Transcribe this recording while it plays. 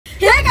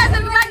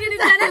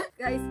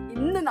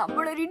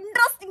നമ്മളൊരു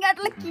ഇൻട്രസ്റ്റിംഗ്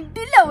ആയിട്ടുള്ള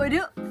കിട്ടില്ല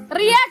ഒരു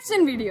റിയാക്ഷൻ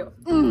വീഡിയോ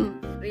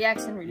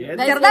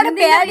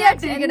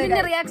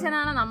റിയാക്ഷൻ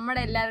ആണ്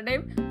നമ്മുടെ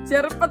എല്ലാവരുടെയും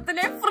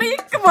ചെറുപ്പത്തിലെ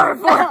ഫ്രീക്ക്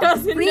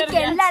ഫോട്ടോസ്.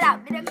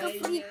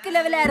 ഫ്രീക്ക്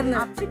ലെവലായിരുന്നു.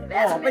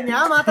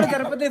 ഞാൻ മാത്രം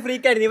ചെറുപ്പത്തിൽ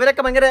ഫ്രീക്ക് ആയിരുന്നു.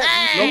 ഇവരൊക്കെ ഭയങ്കര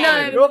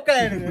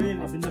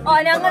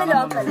ഞങ്ങൾ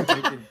ലോക്കൽ.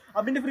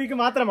 അബിന്റെ ഫ്രീക്ക്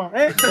മാത്രമാ.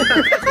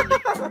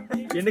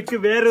 എനിക്ക്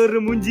വേറൊരു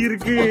മൂഞ്ചി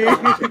ഇருக்கு.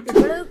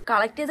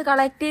 കളക്ട്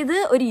ചെയ്ത്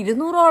ഒരു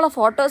 200ഓളം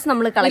ഫോട്ടോസ്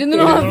നമ്മൾ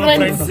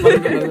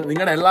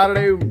നിങ്ങളുടെ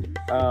എല്ലാവരുടെയും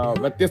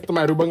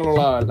വ്യത്യസ്തമായ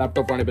രൂപങ്ങളുള്ള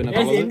ലാപ്ടോപ്പാണ് പിന്നെ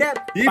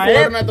ഈ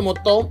ഫോണിനകത്ത്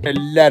മൊത്തവും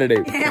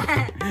എല്ലാവരുടെയും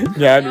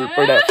ഞാൻ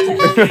ഉൾപ്പെടെ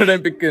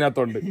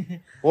പിക്കിനകത്തുണ്ട്.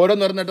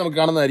 ഓരോന്നോരോന്നായിട്ട് നമുക്ക്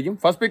കാണുന്നതായിരിക്കും.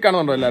 ഫസ്റ്റ് പിക്ക്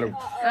കാണുന്നുണ്ടോ എല്ലാവരും?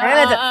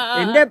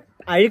 എന്റെ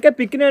അഴുക്ക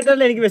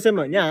പിക്കിനായിട്ടല്ല എനിക്ക്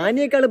വിഷമം. ഞാൻ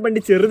ആനയേക്കാൾ പണ്ട്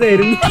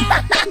ചെറുതായിരുന്നു.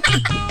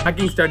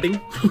 Hacking starting.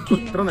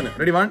 ഇത്ര തന്നെ.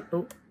 റെഡി 1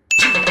 2.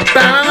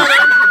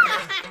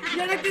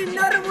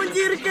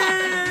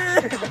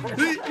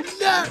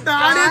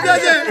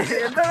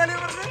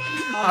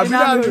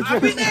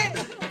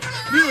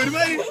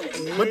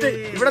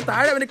 ഇവിടെ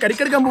താഴെ അവന്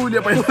കരിക്കെടുക്കാൻ പോവില്ല.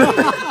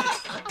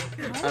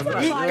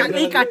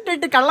 ഈ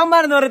കട്ടിട്ട്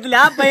കള്ളന്മാരെന്ന് പറയത്തില്ല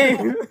ആ പയ്യൻ.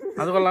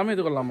 അത് കൊള്ളാമോ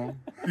ഇത് കൊള്ളാമോ?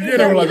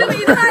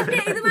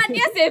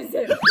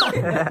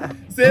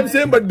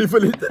 Same but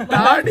different.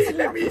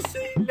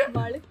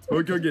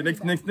 Okay okay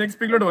next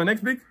പിക്കിലോട്ട് പോ.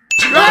 നെക്സ്റ്റ് പിക്ക്.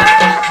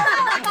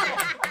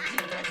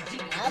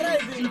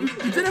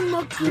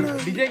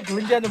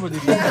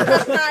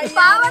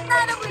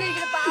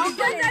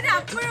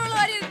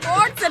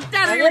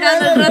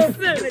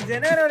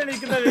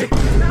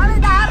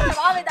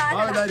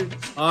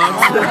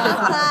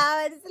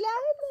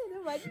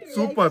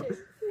 സൂപ്പർ.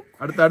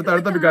 അടുത്ത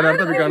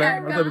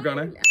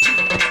പിക്കാണ്.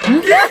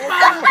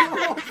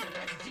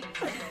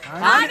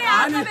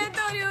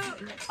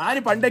 ആന്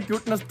പണ്ടേ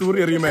ക്യൂട്ട്നെസ് തൂറി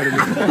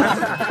എറിയുമായിരുന്നു.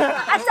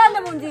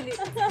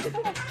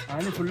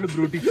 ആന് ഫുള്ള്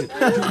ബ്രൂട്ടിച്ച്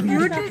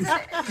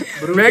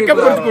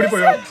മേക്കപ്പ് കുറച്ച് കൂടി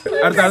പോയോ.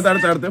 അടുത്ത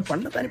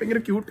പണ്ടത്തെ ആന് ഭയങ്കര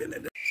ക്യൂട്ട് തന്നെ.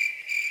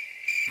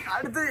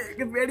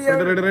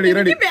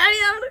 റെഡി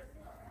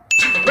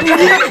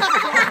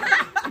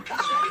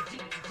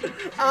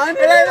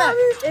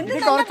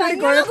കുറച്ചുകൂടി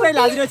കുഴപ്പമില്ല.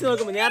 അതിന് വെച്ച്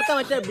നോക്കുമ്പോ നേരത്തെ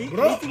മറ്റേ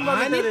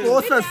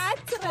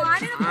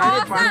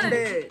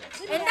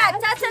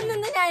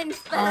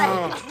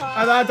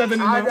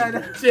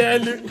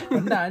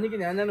ആനിക്ക്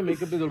ഞാനാണ്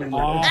മേക്കപ്പ് ചെയ്ത് കൊടുക്കുന്നത്.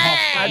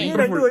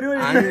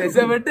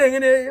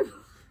 എങ്ങനെ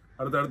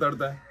അടുത്ത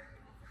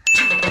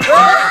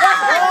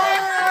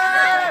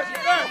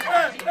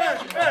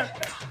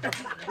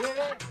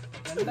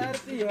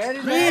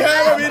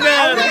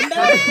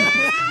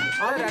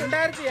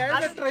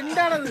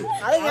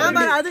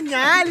അത്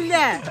ഞാനില്ല.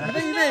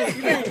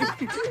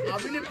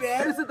 അതിന്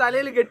പേരൻസ്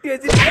തലയിൽ കെട്ടി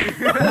വെച്ച്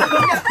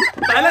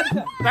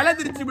തല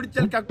തിരിച്ചു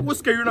പിടിച്ചാൽ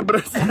കക്കൂസ് കഴിയണ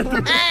ബ്രഷ്.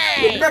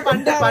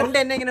 പണ്ട്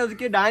എന്നെ ഇങ്ങനെ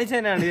ഒതുക്കി ഡാൻസ്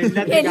തന്നെയാണ്.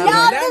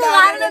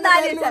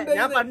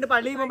 ഞാൻ പണ്ട്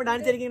പള്ളിയിൽ പോകുമ്പോ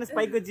ഡാൻസ് ആയിരിക്കും ഇങ്ങനെ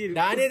സ്പൈക്ക് വെച്ചിരുന്നു.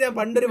 ഞാൻ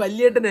പണ്ടൊരു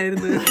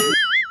വലിയേട്ടനായിരുന്നു.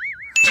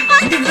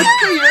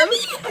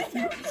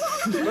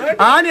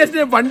 ആന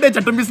പണ്ടേ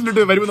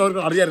ചട്ടമ്പീസിലോട്ട് വരുമ്പോൾ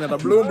അവർക്ക് അറിയായിരുന്നു.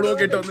 ബ്ലൂ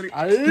ഒക്കെ ഇട്ട് വന്നിട്ട്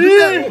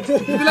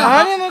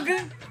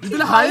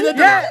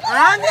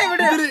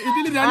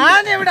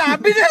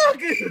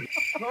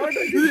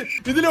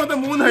ഇതിന് മൊത്തം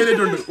 3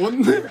 ഹൈലൈറ്റ് ഉണ്ട്.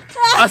 1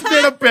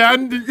 അഷ്ടയുടെ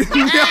പാന്റ്,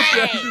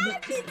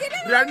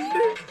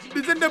 2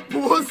 ഡിജന്റെ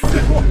പോസ്,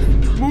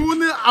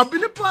 3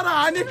 അഭിനപ്പാറ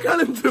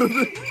ആനേക്കാളും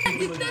ചെറുത്.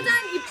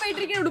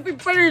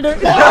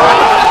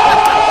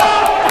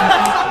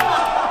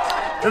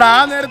 എടാ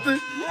ആ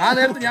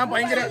നേരത്ത് ഞാൻ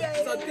ഭയങ്കര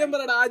സത്യം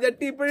പറയടാ ആ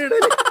ജട്ടി ഇപ്പോഴും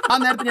ആ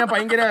നേരത്ത് ഞാൻ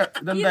ഭയങ്കര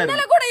ഇതെന്തായിരുന്നു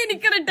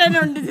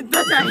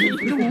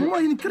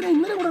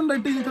ഇന്നലെ കൂടെ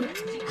ഉണ്ടായിട്ട്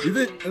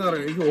ഇത് എന്താ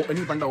പറയാ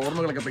എനിക്ക് പണ്ട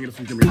ഓർമ്മകളൊക്കെ ഭയങ്കര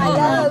സൂക്ഷിച്ചു.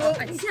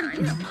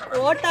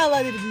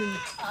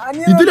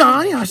 ഇതിൽ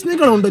ആന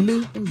അശ്നേക്കാളും ഉണ്ടല്ലേ.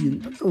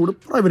 എന്തൊക്കെ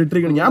ഉടുപ്പായി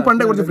വരിട്ടിരിക്കണം. ഞാൻ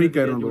പണ്ടേ കുറച്ച് ഫ്രീക്ക്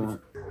ആയിരുന്നു തോന്നുന്നു.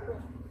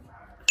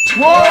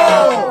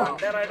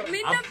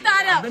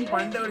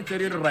 പണ്ട് ഒരു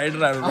ചെറിയൊരു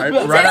റൈഡർ ആയിരുന്നു.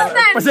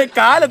 പക്ഷെ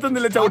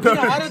കാലെത്തുന്നില്ല ചവിട്ടാൻ.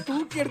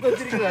 തൂക്കിയെടുത്ത്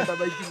വെച്ചിരിക്കുന്ന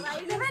ബൈക്കിൽ.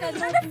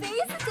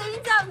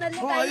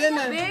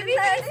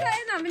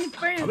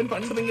 അവൻ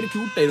പണ്ട് ഭയങ്കര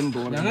ക്യൂട്ടായിരുന്നു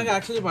തോന്നുന്നു. ഞങ്ങൾക്ക്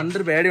ആക്ച്വലി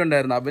പണ്ടൊരു പേടി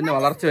ഉണ്ടായിരുന്നു അവന്റെ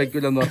വളർച്ച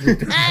വെക്കൂലെന്ന്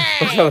പറഞ്ഞിട്ട്.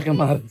 അതൊക്കെ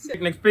മാറി.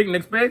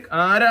 നെക്സ്റ്റ് പേക്ക്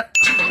ആരാ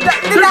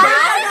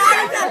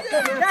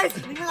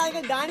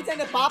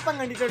ഡാൻസിന്റെ പാപ്പം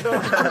കണ്ടിട്ടോ?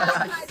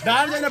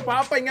 ഡാൻസിന്റെ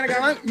പാപ്പ ഇങ്ങനെ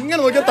കാണാം, ഇങ്ങനെ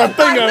നോക്കിയാൽ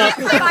തട്ടയും കാണാം.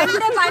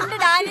 പണ്ട്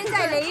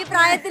ഡാനിയച്ചാലേ ഈ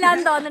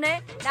പ്രായത്തിലാന്ന് തോന്നണേ.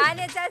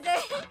 ഡാനിയച്ചാത്തെ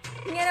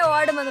ഇങ്ങനെ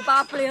ഓടുമെന്ന്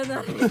പാപ്പിളിയൊന്ന്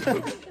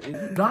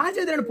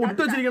രാജാണ് പൊട്ട്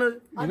വെച്ചിരിക്കണത്.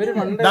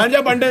 രാജാ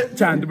പണ്ട്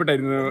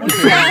ചാന്തിപ്പെട്ടായിരുന്നു.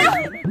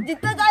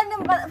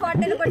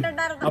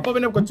 അപ്പൊ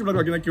പിന്നെ കൊച്ചു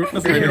പിള്ളേർ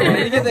ക്യൂട്ട്നെസ്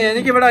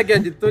എനിക്ക് ഇവിടെ ആക്കിയ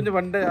ജിത്തുവിന്റെ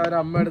പണ്ട് അവരുടെ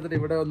അമ്മ എടുത്തിട്ട്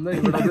ഇവിടെ ഒന്ന്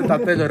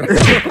തത്തേ ചോര.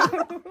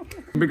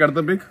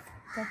 അടുത്ത പിക്ക്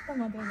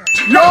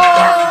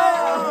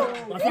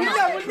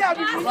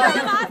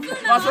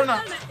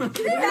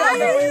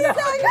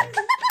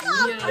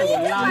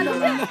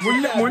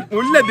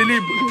മുല്ല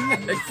ദിലീപ്.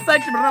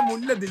 എക്സാക്ട്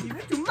മുല്ല ദിലീപ്.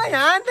 ചുമ്മാ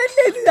ഞാൻ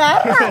തന്നെ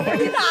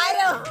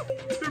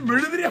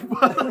മെഴുതിരി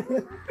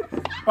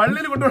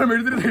പള്ളിയിൽ കൊണ്ടുപോകാൻ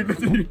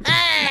മെഴുതിരി.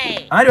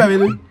 ആരും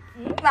ആവേത്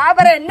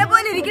എന്നെ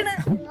പോലെ ഇരിക്കണ.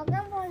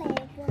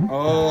 ഓ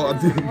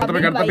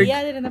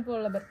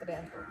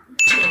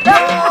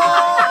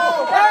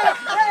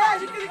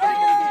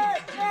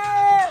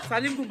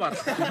സലീം കുമാർ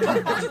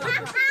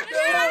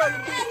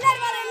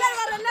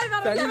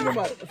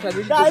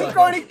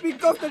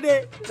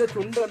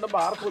ചുണ്ട് കണ്ടപ്പോ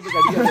ആർക്കും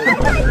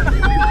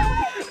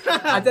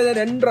അച്ഛാ ഞാൻ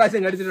 2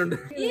 പ്രാവശ്യം കടിച്ചിട്ടുണ്ട്.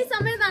 ഈ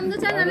സമയത്ത്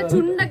അന്തച്ചാൻ നല്ല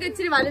ചുണ്ടൊക്കെ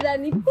ഇച്ചിരി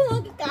വലുതായിരുന്നു. ഇപ്പൊ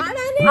നോക്കി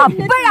കാണാനേ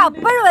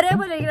അപ്പോഴും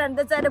ഒരേപോലെ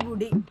അന്തച്ചാന്റെ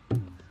പൊടി.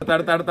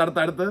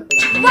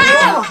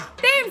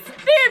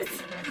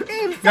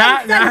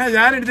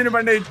 ഞാൻ എടുത്തിന്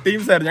പണ്ട്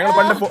ടീംസ് ആയിരുന്നു. ഞങ്ങൾ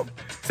പണ്ട്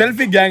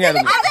സെൽഫി ഗ്യാങ്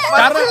ആയിരുന്നു.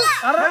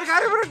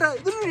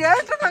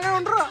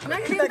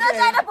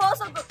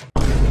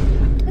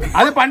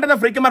 അത് പണ്ടത്തെ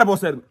ഫ്രീക്കന്മാരെ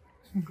പോസ്റ്റ് ആയിരുന്നു.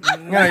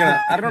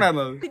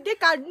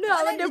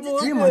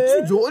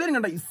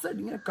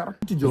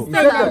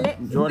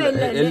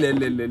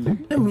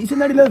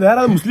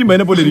 വേറെ മുസ്ലിം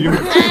പയ്യനെ പോലെ ഇരിക്കും.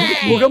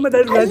 മുഹമ്മദ്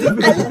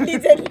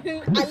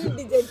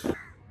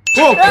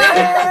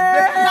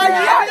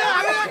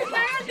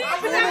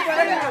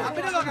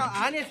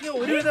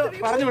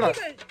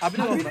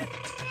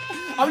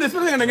അവൻ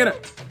എക്സ്പ്രസ് എങ്ങനെ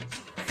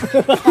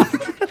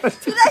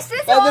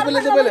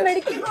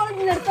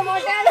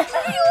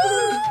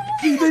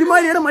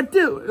ഇതൊരുമാതിരിയുടെ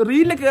മറ്റ്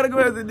റീലിലൊക്കെ ഇറങ്ങി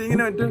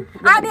ഇങ്ങനെ മറ്റേ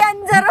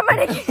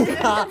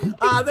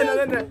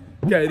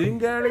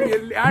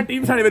ആ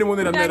ടീംസാണ് ഇവര് 3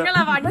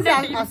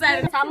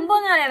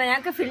 സംഭവം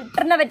ഞങ്ങൾക്ക്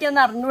ഫിൽറ്ററിനെ പറ്റി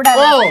ഒന്ന് അറിഞ്ഞൂടാ.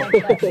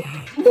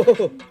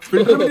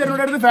 ഫിൽറ്ററിനെ പറ്റി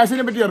അറിഞ്ഞൂടായിരുന്നു,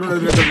 ഫാഷനെ പറ്റി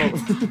അറിഞ്ഞൂടായിരുന്നു.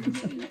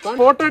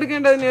 ഫോട്ടോ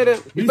എടുക്കേണ്ടതിന്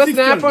ഇപ്പൊ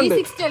സ്നാപ്പ് ഉണ്ട്.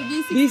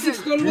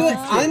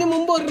 അതിന്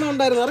മുമ്പ് ഒരെണ്ണം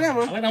ഉണ്ടായിരുന്നു,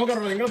 അറിയാമോ?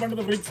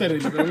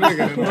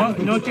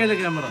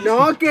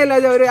 നോക്കിയല്ല,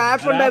 ഒരു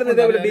ആപ്പ് ഉണ്ടായിരുന്നു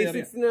ഇതേപോലെ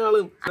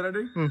D6-നാളും.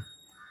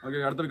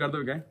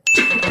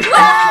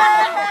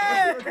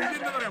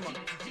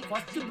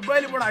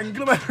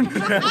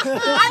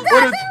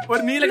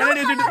 ഒരു നീല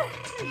കണ്ണാടി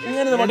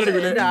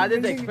വെച്ചിട്ട്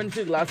ആദ്യത്തെ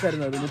എക്സ്പെൻസീവ് ഗ്ലാസ്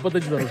ആയിരുന്നു അത്,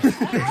 35 രൂപ.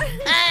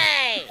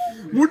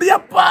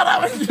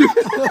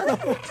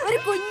 ഒരു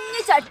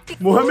കുഞ്ഞു ചട്ടി,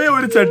 മുഹമ്മേ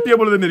ഒരു ചട്ടിയെ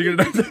പോലെ തന്നെ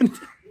ഇരിക്കട്ടെ.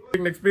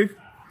 Next page.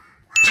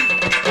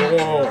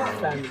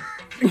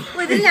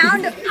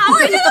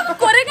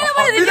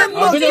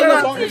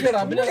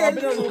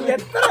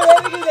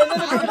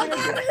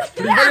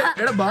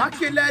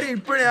 ബാക്കി എല്ലാരും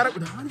ഇപ്പോഴേ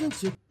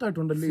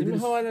ചെത്തായിട്ടുണ്ടല്ലേ.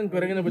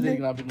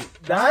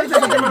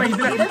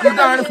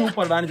 ഇതാണ്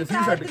സൂപ്പർ ഡാൻസ്.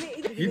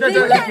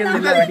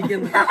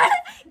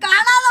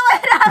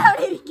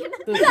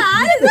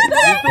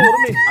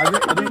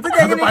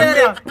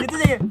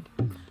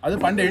 അത്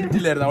പണ്ട്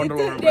എഡിറ്റില്ലായിരുന്നു.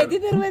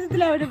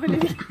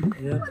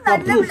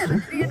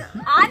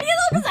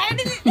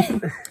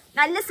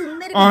 നല്ല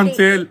സുന്ദരി,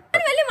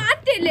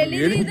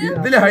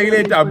 ഇതില്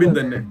ഹൈലൈറ്റ് അബിൻ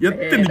തന്നെ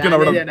എത്തി നിൽക്കണം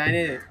അവിടെ.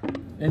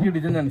 എനിക്ക്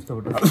ഡിസൈനാണ്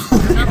ഇഷ്ടപ്പെട്ടത്.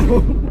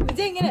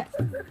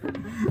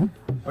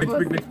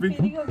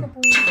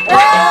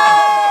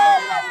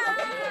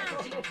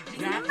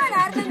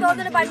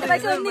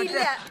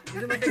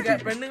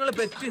 പെണ്ണുങ്ങള്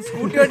പെറ്റ്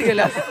സ്കൂട്ടി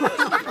ഓടിക്കല്ല.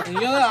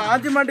 എനിക്കത്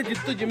ആദ്യമായിട്ട്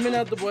ചിത്തു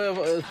ജിമ്മിനകത്ത് പോയ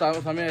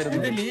സമയമായിരുന്നു.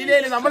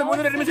 ലീലയില് നമ്മൾ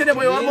 3 ഒരുമിച്ച്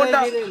പോയി.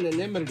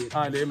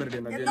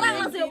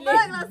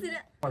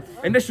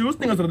 എന്റെ ഷൂസ്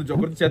നിങ്ങൾ ശ്രദ്ധിച്ചോ,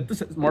 കുറച്ച് ചെത്ത്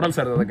മോഡൽസ്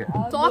ആയിരുന്നു അതൊക്കെ.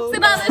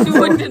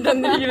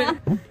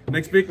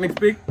 നെക്സ്റ്റ് വീക്ക്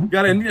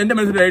എന്റെ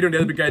മനസ്സിൽ ഐഡിയ ഉണ്ട്,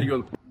 അത്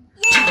പിക്കായിരിക്കും.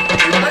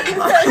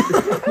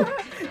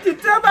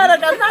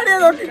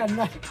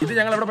 ഇത്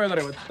ഞങ്ങൾ എവിടെ പോയെന്ന്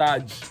പറയുമ്പോൾ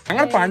താജ്.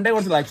 ഞങ്ങൾ പണ്ടേ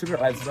കുറച്ച് ലക്ഷറി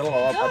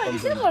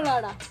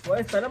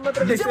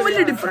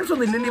വലിയ ഡിഫറൻസ്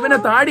ഒന്നും ഇല്ല. ഇവനെ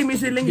താടി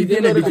മീശ ഇല്ലെങ്കിൽ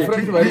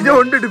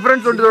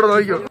ഡിഫറൻസ് ഉണ്ട്.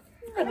 നോക്കിയോ,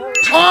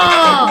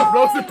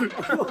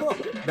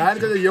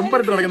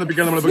 നടക്കുന്ന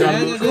പിക്കാണ് നമ്മളിപ്പോ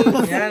കാണുന്നത്.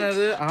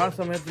 ഞാനത് ആ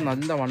സമയത്ത്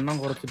നല്ല വണ്ണം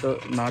കുറച്ചിട്ട്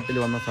നാട്ടിൽ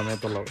വന്ന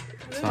സമയത്തുള്ളത്.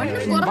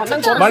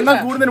 വണ്ണം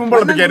കൂടുന്നതിന്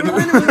മുമ്പുള്ള പിക്കായിരുന്നു.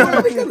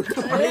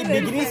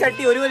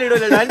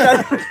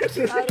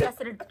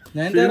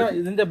 ഞാൻ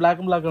ഇതിന്റെ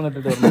ബ്ലാക്ക് ആണ്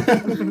ഇട്ടിട്ട് വരുന്നത്.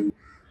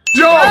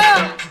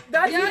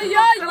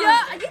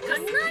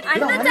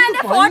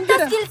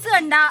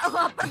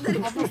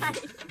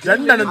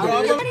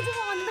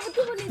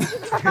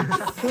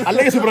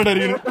 അല്ലെങ്കിൽ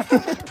സൂപ്പറായിട്ടായിരിക്കും.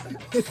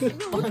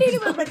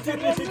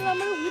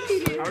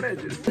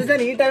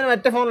 ഈ ടൈം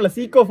മറ്റേ ഫോണല്ല,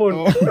 സീക്കോ ഫോൺ.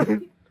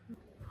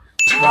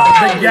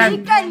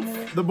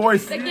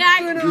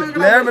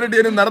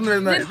 നടന്നു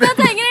വരുന്ന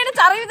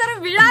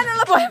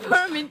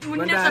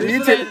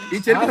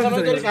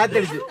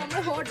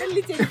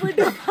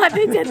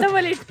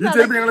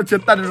ഞങ്ങൾ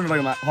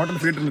ചെത്തായിട്ടുണ്ടാക്കുന്ന ഹോട്ടൽ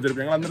ഫ്രീറ്റിന്റെ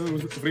ചെരുപ്പ്. ഞങ്ങൾ അന്നേരം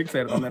ഫ്രീക്സ്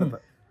ആയിരുന്നു അന്നേരത്തെ.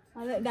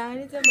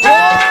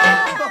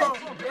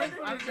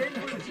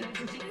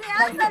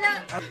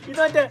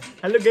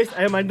 Hello guys,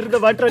 I am under the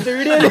water at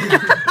video.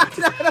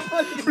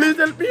 Please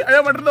help me, I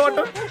am under the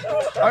water.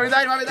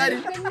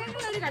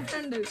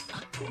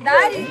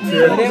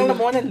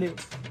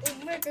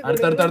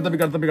 അടുത്ത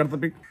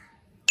പിക്ക്.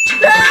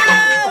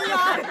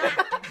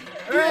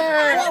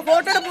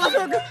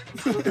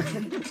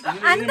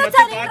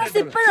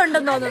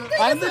 ഇപ്പോഴുണ്ടെന്ന് തോന്നുന്നു.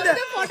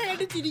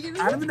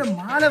 അതിന്റെ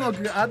മാല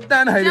നോക്ക്,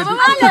 അതാണ് ഹൈലൈറ്റ്.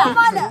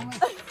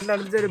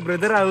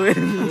 ബ്രദർ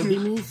ആവുമായിരുന്നു.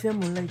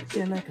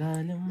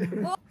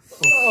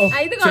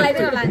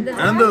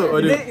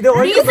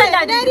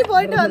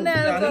 പോയിട്ട് വന്നേ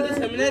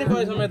സെമിനാറിൽ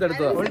പോയ സമയത്ത്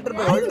എടുത്തതാ.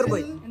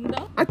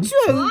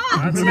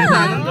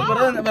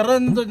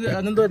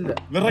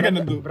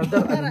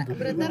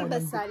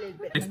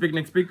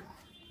 Next pick.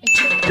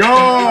 Yo!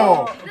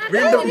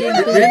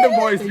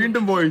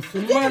 വീണ്ടും ബോയ്സ്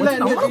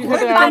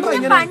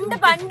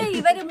പണ്ട്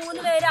ഇവര് 3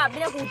 പേര്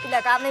അഭിനയ കൂട്ടില്ല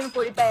കാരണം ഇവൻ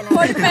പൊടിപ്പേന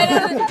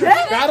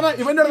കാരണം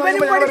ഇവന്റെ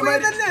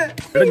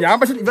ഞാൻ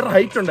പക്ഷെ ഇവരുടെ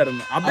ഹൈറ്റ്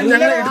ഉണ്ടായിരുന്നു അപ്പൊ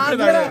ഞങ്ങൾ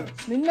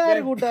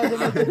നിന്നാരും കൂട്ടാതെ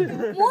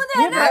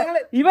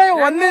ഇവ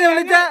ഒന്നിനെ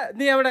വിളിച്ചാ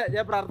നീ അവിടെ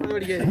ഞാൻ പ്രാർത്ഥന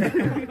പഠിക്കാൻ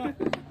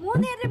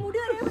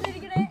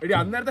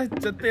അന്നേരത്തെ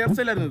ചെത്ത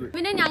ഹെയർസ്റ്റൈലായിരുന്നത്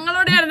പിന്നെ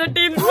ഞങ്ങളോടെയായിരുന്നു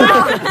ടീം.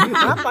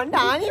 പണ്ട്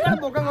ആനയുടെ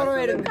പൊക്കം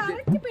കുറവായിരുന്നു.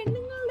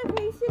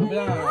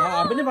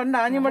 അവന് പണ്ട്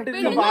ആഞ്ഞം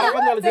പട്ടിരുന്ന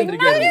പാറപ്പന്ന്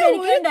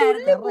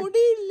കളിച്ചോണ്ടിരിക്കുകയായിരുന്നു.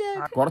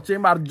 കുറച്ച്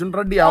കഴിയുമ്പോ അർജുൻ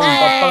റെഡ്ഡി ആവും.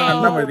 പപ്പ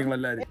കണ്ടാൽ മതി നിങ്ങൾ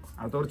എല്ലാരും.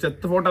 അതോട്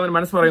ചെത്ത് ഫോട്ടോ അവന്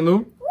മനസ്സ് പറയുന്നു.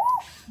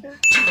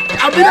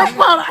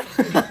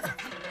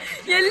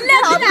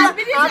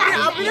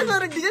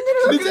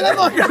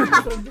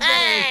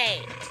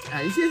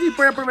 ഐശ്വര്യ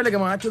ഇപ്പോഴെപ്പോഴും വിലക്ക്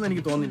മാറ്റുമെന്ന്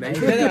എനിക്ക് തോന്നില്ല.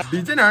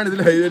 ഡിജനാണ്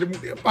ഇതിൽ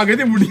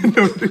പകുതി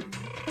മുടിയുണ്ട്.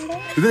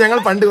 ഇത് ഞങ്ങൾ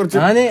പണ്ട് കുറച്ച്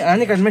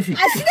കൺമഷി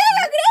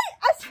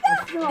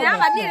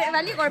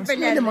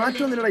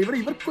മാറ്റമൊന്നുമില്ല.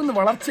 ഇവർക്കൊന്നും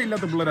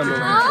വളർച്ചയില്ലാത്ത പിള്ളേരല്ലോ.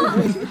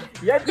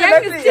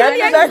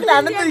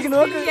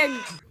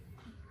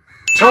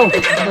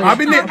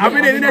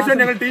 അഭിനയ ഇതിനേശം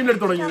ഞങ്ങൾ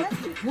ടീമിലെടുത്ത് തുടങ്ങി.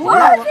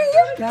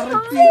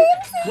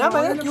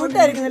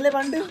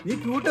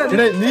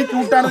 നീ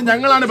ക്യൂട്ടാണെന്ന്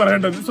ഞങ്ങളാണ്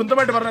പറയേണ്ടത്.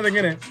 സ്വന്തമായിട്ട് പറഞ്ഞത്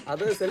എങ്ങനെ?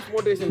 അത് സെൽഫ്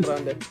മോട്ടിവേഷൻ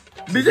ബ്രാൻഡ്.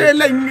 ഡിജൻ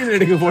എല്ലാം ഇങ്ങനെ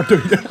എടുക്കും ഫോട്ടോ.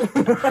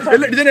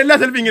 ഡിജൻ എല്ലാ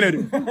സെൽഫി ഇങ്ങനെ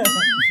വരും.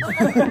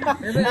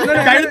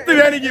 കഴുത്ത്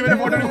വേണിക്ക് ഇവരെ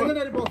ഫോട്ടോ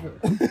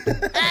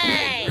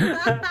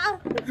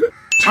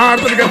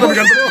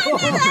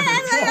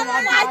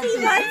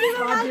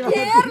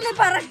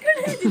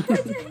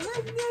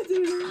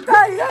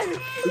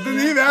ഇത്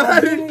നീ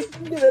വേറെ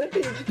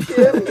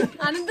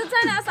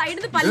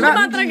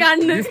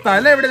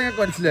സ്ഥലം എവിടെ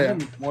നിങ്ങൾക്ക് മനസ്സിലായോ?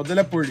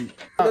 മുതലപ്പൊഴി.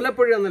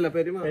 മുതലപ്പൊഴി ഒന്നല്ല,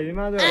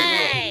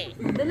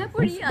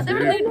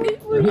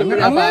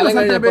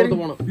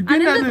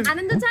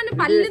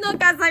 പല്ല്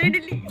നോക്കാൻ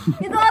സൈഡിൽ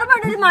ഇത് ഓർമ്മ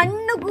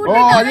മണ്ണ്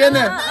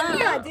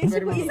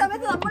ഈ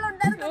സമയത്ത്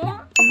നമ്മളുണ്ടായിരുന്നു.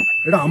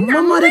 എടാ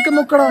അമ്മമാരെയൊക്കെ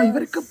നോക്കടാ,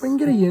 ഇവരൊക്കെ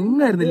ഭയങ്കര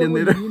യങ്ങായിരുന്നില്ല.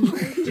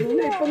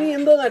 ഇപ്പൊ നീ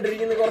എന്തോ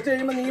നട്ടിരിക്കുന്നു. കുറച്ച്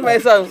കഴിയുമ്പോ നീ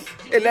വയസ്സാകും.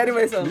 എല്ലാരും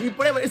വയസ്സാകും.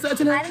 ഇപ്പഴേ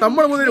വയസ്സാച്ച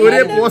നമ്മൾ മുതൽ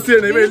ഒരേ പോസ്റ്റ്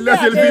ചെയ്യണം. ഇവ എല്ലാ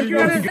സെൽഫി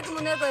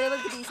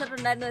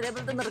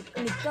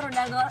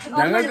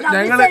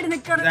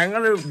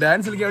ഞങ്ങള്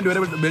ഡാൻസ് കളിക്കാൻ വേണ്ടി ഒരേ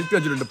ബെൽറ്റ്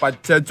വെച്ചിട്ടുണ്ട്.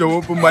 പച്ച,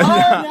 ചുവപ്പും മഞ്ഞ.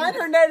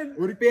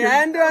 ഒരു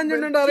പാന്റ്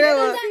വാങ്ങിച്ചിട്ടുണ്ട്.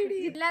 അറിയാമോ?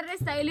 എല്ലാവരുടെ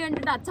സ്റ്റൈല്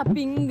കണ്ടിട്ട് അച്ഛ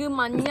പിങ്ക്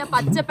മഞ്ഞ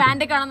പച്ച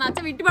പാന്റ് കാണുന്ന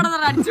അച്ഛൻ വീട്ടിൽ പടന്ന്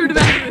അടിച്ചു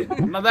വിടുന്നത്.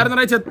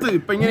 അതായിരുന്നു ചെത്ത്.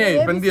 ഇപ്പൊ ഇങ്ങനെയായി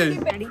പെന്തിയായി.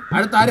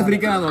 അടുത്ത ആര്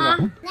ഫ്രീക്കാനാന്ന് നോക്കാം.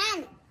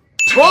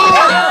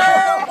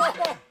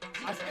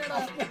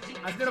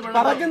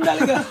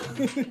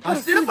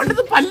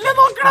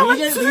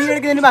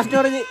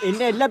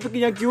 എന്റെ എല്ലാ പിക്കും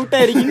ഞാൻ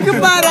ക്യൂട്ടായിരിക്കും.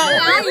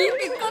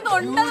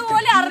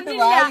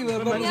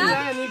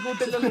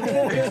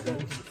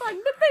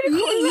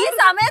 ഈ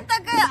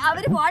സമയത്തൊക്കെ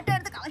അവര് ഫോട്ടോ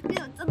എടുത്ത് കളക്ട്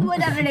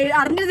വെച്ചതുപോലെ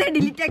അറിഞ്ഞതേ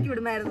ഡിലീറ്റ് ആക്കി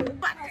വിടുമായിരുന്നു.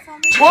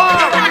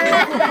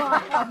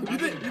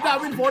 ഇത്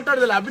അവൻ ഫോട്ടോ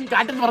എടുത്തല്ല, അവൻ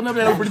കാറ്റെന്ന്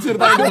പറഞ്ഞപ്പോ പിടിച്ചു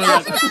നിർത്താൻ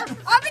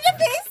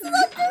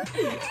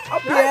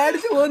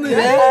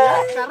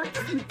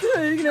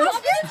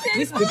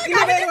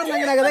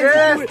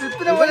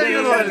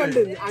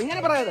അങ്ങനെ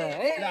പറയാതെ.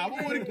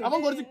 അവൻ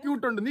കുറച്ച്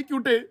ക്യൂട്ടുണ്ട്. നീ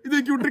ക്യൂട്ട്, ഇത്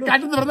ക്യൂട്ട്.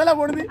 കാറ്റെന്ന് പറഞ്ഞാ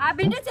പോണത്.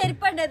 അഭിന്റെ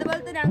ചെരുപ്പുണ്ട്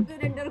ഇതുപോലത്തെ ഞങ്ങൾക്ക്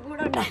രണ്ടുപേരും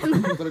കൂടെ ഉണ്ടായിരുന്നു.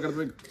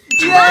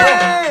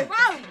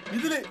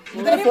 ഇതില്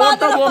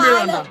ഫോട്ടോ പോകുന്ന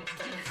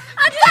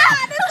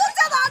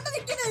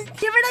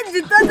ഇവിടെ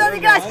ജിത്തു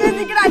നിൽക്കണം, അശ്വൻ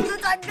നിൽക്കണം, അച്ഛൻ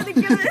ചങ്ക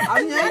നിൽക്കുന്നത്.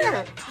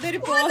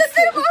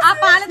 ആ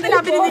പാലത്തിൽ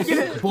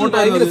അഭിനയിക്കുന്നത് ഫോട്ടോ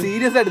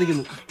സീരിയസ് ആയിട്ട്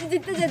നിൽക്കുന്നു.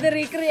 ജിത്തു ചെയ്ത്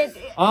റീക്രിയേറ്റ്.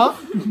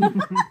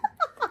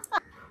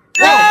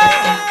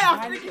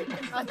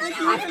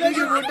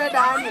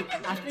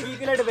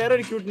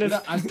 വേറൊരു ക്യൂട്ട്നെസ്.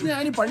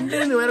 ആനി പണ്ടേ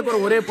വേറെ കുറെ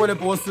ഒരേപോലെ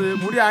പോസ്.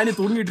 മുടി ആനി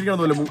തൂങ്ങിയിട്ടിരിക്കണ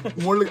പോലെ,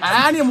 മുകളിൽ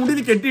ആനിയെ മുടിയിൽ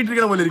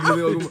കെട്ടിയിട്ടിരിക്കണ പോലെ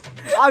ഇരിക്കുന്നത്.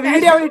 ആ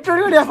വീഡിയോ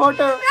ഇട്ടോടിയാ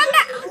ഫോട്ടോ.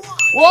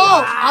 ഓ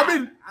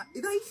അബിൻ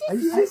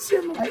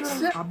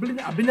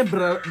അഭിനെ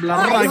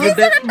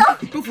ബ്ലറാക്കിട്ട്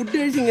ഇപ്പൊ ഫുഡ്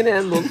കഴിച്ച്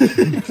ഇങ്ങനെയാണെന്ന് തോന്നുന്നു.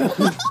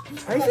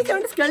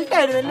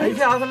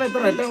 ആ സമയത്ത്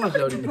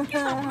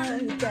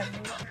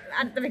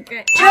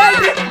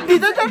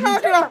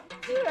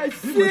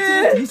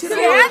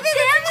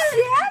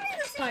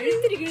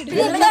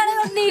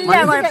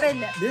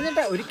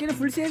എത്ര ഒരിക്കലും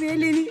ഫുൾ സേവ്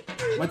ചെയ്യില്ലേ?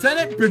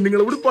 മച്ചാനെ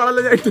പെണ്ണുങ്ങളെ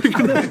ഉടുപ്പാണല്ലോ ഞാൻ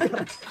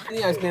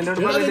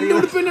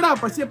ഉടുപ്പില്ലടാ.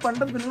 പക്ഷെ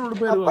പണ്ടത്തെ പെണ്ണുങ്ങൾ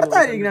ഉടുപ്പായിരുന്നു.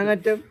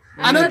 അങ്ങറ്റം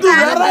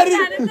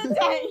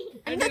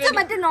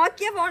മറ്റേ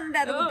നോക്കിയ ഫോൺ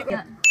ഉണ്ടായിരുന്നു.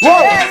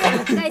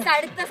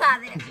 അടുത്ത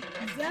സാധനം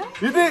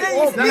ഇത്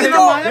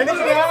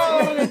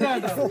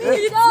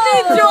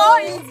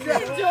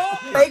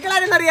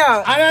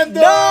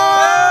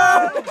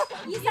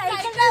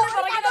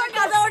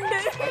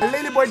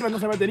പള്ളിയിൽ പോയിട്ട് വന്ന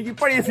സമയത്ത് എനിക്ക്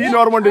ഇപ്പഴേ സീൻ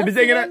ഓർമ്മ ഉണ്ട്.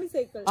 ഇങ്ങനെ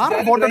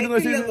ഫോട്ടോ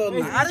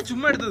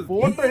ചുമ്മാ എടുത്തത്.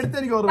 ഫോട്ടോ എടുത്ത്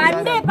എനിക്ക് ഓർമ്മ.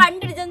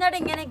 പണ്ട് ഇടിച്ചോടെ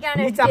ഇങ്ങനെയൊക്കെയാണ്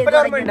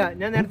ഓർമ്മയുണ്ട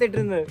ഞാൻ നേരത്തെ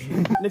ഇട്ടിരുന്നത്.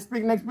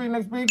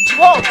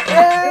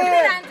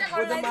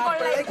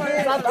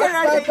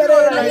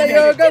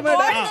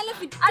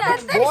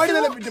 ബോഡി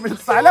നല്ല ഫിറ്റ്. പക്ഷെ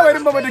തല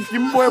വരുമ്പോ മറ്റേ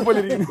കിം പോയ പോലെ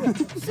ഇരിക്കുന്നു.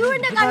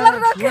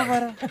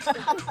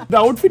 ഇത്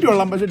ഔട്ട്ഫിറ്റ്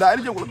കൊള്ളാം, പക്ഷെ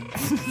ഡാൻസ് കൊള്ളാം.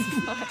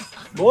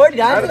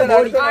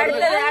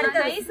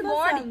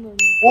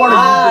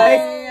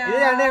 ഇത്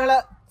ഞങ്ങളെ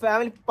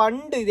ഫാമിലി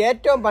പണ്ട്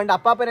ഏറ്റവും പണ്ട്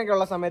അപ്പാപ്പനൊക്കെ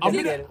ഉള്ള സമയത്ത്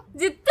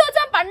ജിത്തു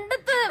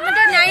ഡ്രസ്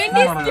മറ്റേ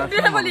 90s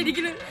കിട്ടിയ പോലെ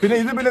ഇരിക്കുന്നു. പിന്നെ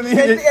ഇത് പിന്നെ നീ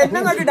എന്നെ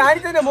നോക്കി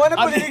ഡാനിച്ചന്റെ മോനെ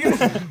പോലെ ഇരിക്കുന്നു.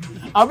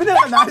 അവനെ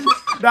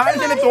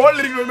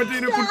തോളിലിരിക്കുന്നു. മറ്റേ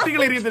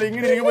കുട്ടികളെ ഇരിക്കത്തില്ല,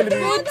 ഇങ്ങനെ ഇരിക്കുമ്പോൾ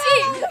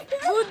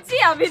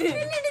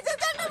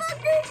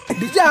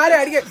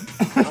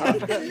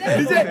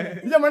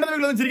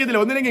മണ്ഡലങ്ങളൊന്നും ചിരിക്കത്തില്ല.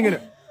 ഒന്നിനെങ്കിൽ ഇങ്ങനെ.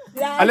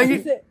 അല്ലെങ്കിൽ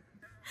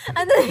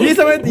ഈ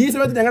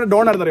സമയത്ത് ഞങ്ങളുടെ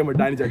ഡോൺ ആണെന്ന് അറിയാൻ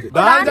പറ്റും.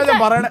 ഡാനിച്ചാച്ചൻ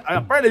പറയണ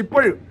അപ്പോഴല്ല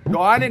ഇപ്പോഴും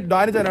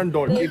ഡാനിച്ചാനാണ്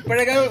ഡോൺ.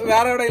 ഇപ്പോഴൊക്കെ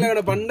വേറെ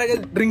എവിടെ പണ്ടൊക്കെ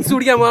ഡ്രിങ്ക്സ്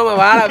കുടിക്കാൻ പോകാൻ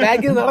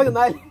ബാക്കിൽ നടക്കും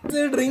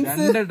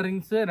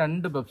ഡ്രിങ്ക്സ്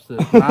 2 പബ്സ്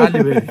 4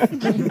 പേര്.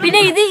 പിന്നെ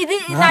ഇത്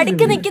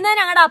നടുക്ക് നിൽക്കുന്നത്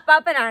ഞങ്ങളുടെ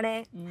അപ്പാപ്പനാണ്.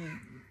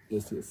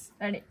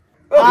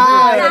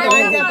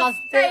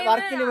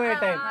 വർക്കിന് പോയ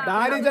ടൈം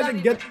ഡാനിച്ചാച്ചൻ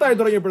ഗെത്തായി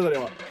തുടങ്ങിയപ്പോഴും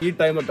അറിയാമോ ഈ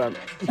ടൈം തൊട്ടാണ്.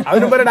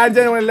 അതിനു മുമ്പ്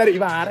ഡാനിച്ചാച്ചൻ എല്ലാവരും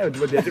ഇവ ആരെ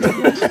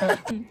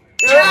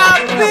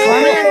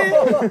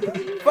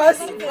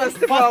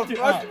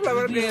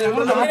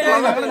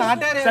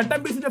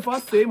ചട്ടമ്പീസിന്റെ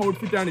ഫസ്റ്റ് സെയിം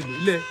ഔട്ട്ഫിറ്റ് ആണ് ഇത്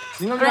ഇല്ലേ?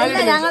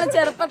 ഞങ്ങൾ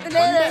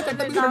ചെറുപ്പത്തില്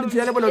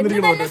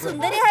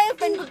സുന്ദരിയായ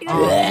പെൺകുട്ടികൾ.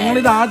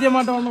 നിങ്ങളിത്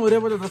ആദ്യമായിട്ട് വന്ന്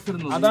ഒരേപോലെ ഡ്രസ്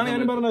ഇടുന്നു. അതാണ്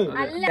ഞാൻ പറഞ്ഞത്.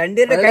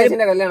 രണ്ടുപേരുടെ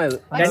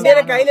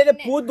കയ്യിലെ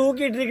പൂ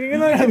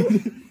തൂക്കിയിട്ടിരിക്കുന്നു.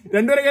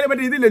 രണ്ടുപേരെ കയ്യിൽ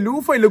മറ്റേ ഇതില്ലേ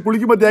ലൂഫയില്ലേ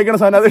കുളിക്കുമ്പോ തേക്കണ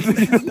സാധനം അത്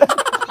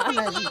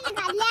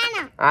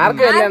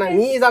ആർക്കും കല്യാണം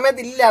നീ ഈ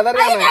സമയത്ത് ഇല്ല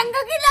അതറിയാം.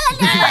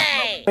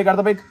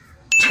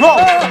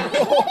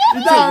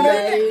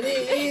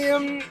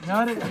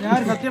 ഇതാണ് ഞാൻ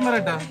സത്യം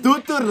പറയട്ടെ,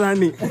 തൂത്തൂർ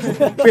റാണി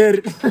പേര്.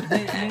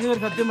 നിങ്ങൾ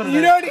സത്യം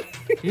പറയട്ടെ,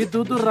 ഈ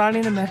തൂത്തൂർ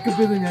റാണീനെ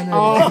മേക്കപ്പ് ചെയ്ത് ഞാൻ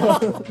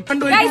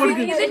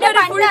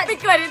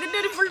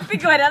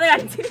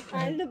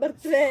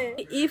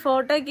ഈ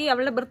ഫോട്ടോക്ക്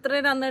അവളുടെ ബർത്ത്ഡേ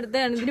അന്ന്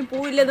എടുത്തതാണ്. ഇതിന്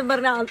പൂവില്ലെന്നും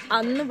പറഞ്ഞ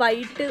അന്ന്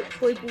വൈകിട്ട്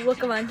പോയി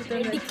പൂവൊക്കെ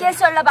വാങ്ങിച്ചിട്ടുണ്ട്.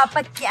 ഡിക്കേസുള്ള പപ്പ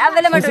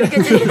കേവലമായിട്ട്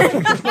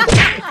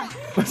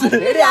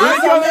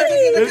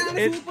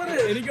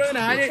എനിക്ക്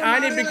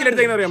ആനി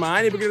പിക്കിലെടുത്തേന്ന് അറിയാം.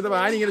 ആനി പിക്കിലെടുത്തപ്പോ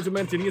ആനി ഇങ്ങനെ ചുമ്മാ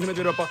ചിരിങ്ങിയ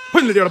സമയത്ത്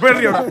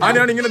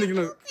ആനയാണ് ഇങ്ങനെ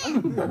നിൽക്കുന്നത്.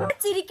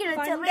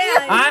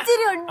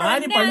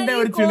 ആനി പണ്ടേ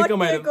ഒരു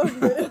ചിണുക്കമായിരുന്നു.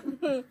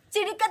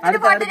 ചിണിക്കത്തിന്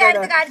ഫോട്ടോ ഞാൻ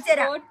എടുത്ത് കാണിച്ചു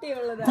തരാം.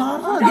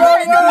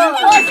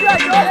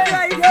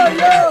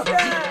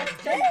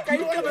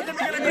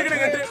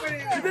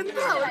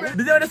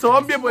 ഇതിന്റെ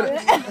സോംബിയെ പോലെ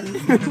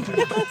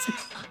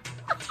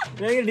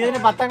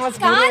 10ാം ക്ലാസ്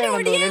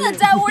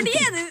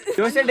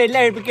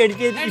എല്ലാം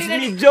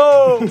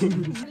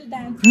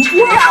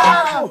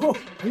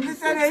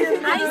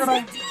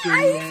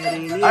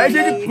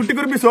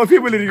കുട്ടിക്കുറുമ്പി സോഫിയെ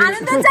പോലെ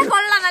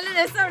കൊള്ളാം, നല്ല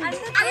രസമുണ്ട്.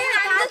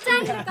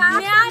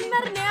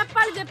 മ്യാൻമർ,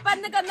 നേപ്പാൾ, ജപ്പാൻ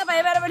എന്നൊക്കെ അന്ന്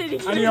ഭയങ്കര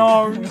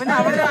പിന്നെ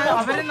അവര്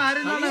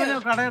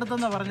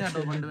കടയെടുത്തെന്നാ പറഞ്ഞ കേട്ടോ.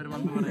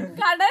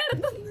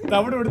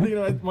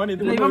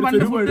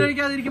 ഫുഡ്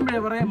കഴിക്കാതിരിക്കുമ്പോഴേ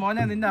പറയാം,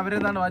 മോനെ നിന്നെ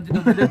അവരെന്താണ്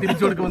വാങ്ങിച്ചിട്ട്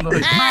തിരിച്ചു കൊടുക്കുമെന്ന്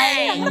പറയും.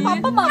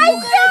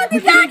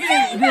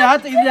 ഇത്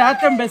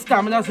ഏറ്റവും ബെസ്റ്റ്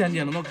അമലാസ്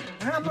ആന്റിയാണ്. നോക്ക്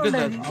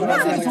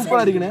സൂപ്പർ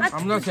ആയിരിക്കണേ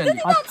അമലാസ് ആന്റി.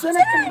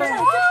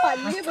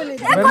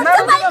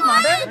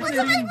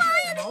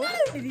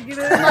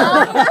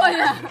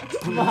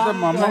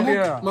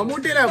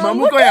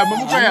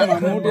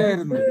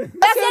 മമ്മൂട്ടിയായിരുന്നു.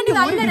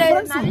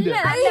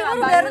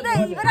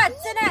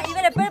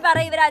 ഇവരെപ്പോഴും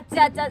പറയും ഇവരെ അച്ഛ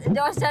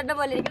ജോസ് ചേട്ടനെ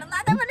പോലെ ഇരിക്കണം.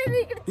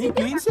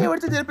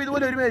 ചിലപ്പോ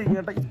ഇതുപോലെ ഒരുമായിരിക്കും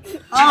കേട്ടോ.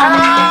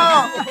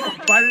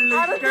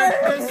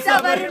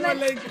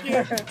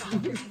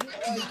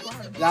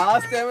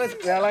 ലാസ്റ്റ് ടൈം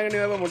വേളാങ്കണ്ണി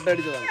പോയപ്പോ മുട്ട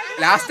അടിച്ചതാണ്.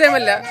 ലാസ്റ്റ് ടൈം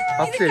അല്ല,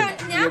 ഫസ്റ്റ് ടൈം.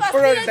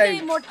 എപ്പോഴും ഒരു ടൈം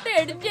മുട്ട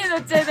എഡിറ്റ് ചെയ്ത്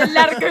വെച്ചത്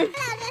എല്ലാവർക്കും.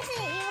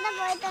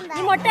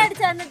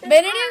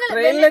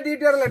 ട്രെയിനിലെ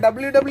ടീച്ചറല്ലേ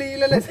WWE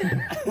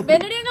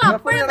ബെനഡിയങ്ങൾ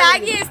അപ്പോഴും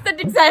ബാഗി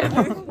എസ്തെറ്റിക്സ്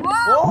ആയിരുന്നു.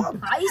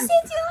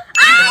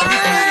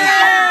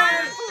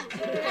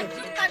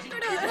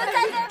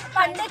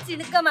 പണ്ട്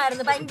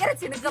ചിണുക്കമായിരുന്നു, ഭയങ്കര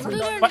ചിണുക്കം.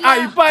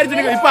 ഇപ്പൊ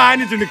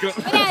ആനി ചിണുക്കം.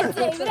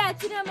 ഇവരെ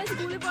അച്ഛനും അമ്മ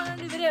സ്കൂളിൽ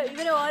പോകുന്നത്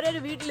ഇവര് ഓരോരോ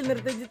വീട്ടിൽ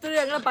നിർത്തും. ചിത്രം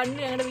ഞങ്ങളെ പണ്ട്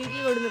ഞങ്ങളുടെ വീട്ടിൽ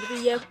കൊണ്ട് നിർത്തി.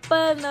 എപ്പ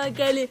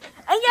നോക്കിയാല്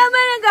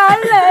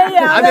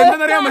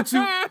അതെന്താന്നറിയാൻ പറ്റൂ,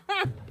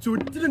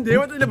 ചുറ്റിലും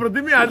ദൈവത്തിന്റെ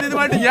പ്രതിമ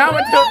അതീതമായിട്ട് ഞാൻ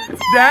മറ്റേ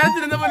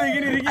ഡാൻസിൽ എന്ന പോലെ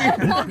ഇങ്ങനെ ഇരിക്കും.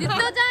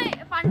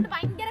 പണ്ട്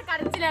ഭയങ്കര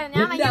കരച്ചിലായിരുന്നു.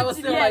 ഞാൻ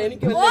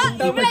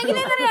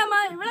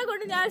ഇവളെ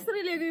കൊണ്ട്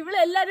നാഴ്സറിയിലേക്ക്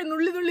ഇവളെല്ലാരും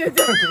നുള്ളി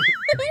വെച്ചു.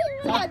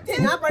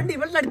 ഞാൻ പണ്ട്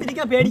ഇവളുടെ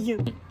അടുത്തിരിക്കാൻ പേടിക്കും.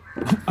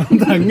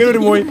 അങ്ങനെ ഒരു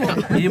മോയ്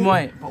ഈ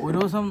മോയ് ഒരു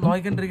ദിവസം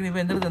നോക്കിക്കൊണ്ടിരിക്കുന്ന ഇവ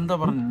എന്റെ അടുത്ത് എന്താ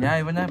പറഞ്ഞു, ഞാൻ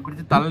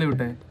പിടിച്ച് തള്ളി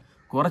വിട്ടെ.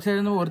 കുറച്ച്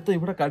കഴിയുമ്പോ ഒരുത്ത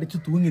ഇവിടെ കടിച്ചു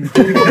തൂങ്ങി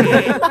നിൽക്കും.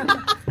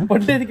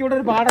 പണ്ട് എനിക്ക് ഇവിടെ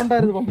ഒരു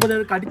പാടുണ്ടായിരുന്നു, പമ്പ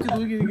കടിച്ചു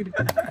തൂങ്ങി നിൽക്കുന്നു.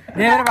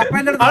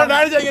 പപ്പേന്റെ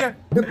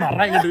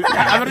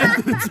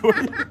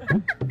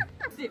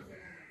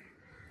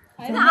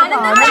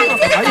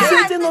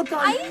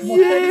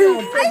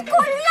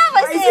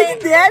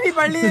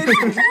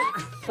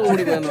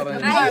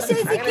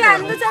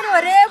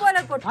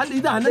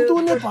ഇത്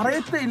അനന്തൂന്ന്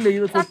പറയത്തേ ഇല്ല.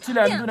 ഇത് കൊച്ചിലെ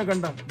അനന്തൂനെ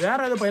കണ്ട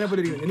വേറെ ഏതോ പൈനെ പോലെ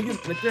ഇരിക്കുന്നത്. എനിക്ക്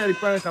മറ്റേ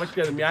ഇപ്പൊ കറക്റ്റ്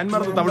ആയിരുന്നു. മ്യാൻമാർ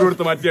തമിഴ്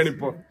കൊടുത്ത് മാറ്റിയാണ്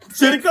ഇപ്പൊ.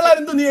 ശരിക്കുള്ള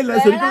അനന്തു നീ അല്ല,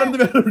 ശരിക്കുള്ള അനന്ത്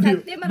വേറെ.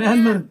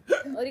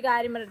 ഒരു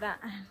കാര്യം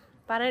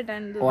പറയട്ടെ,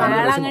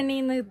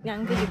 വേളാങ്കണ്ണിന്ന്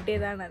ഞങ്ങക്ക്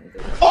കിട്ടിയതാണ്.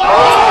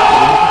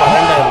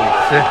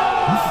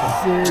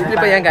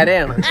 ഇപ്പൊ ഞാൻ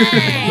കരയാണ്.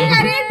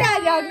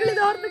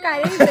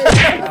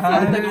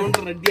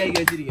 റെഡിയാക്കി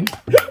വെച്ചിരിക്കും.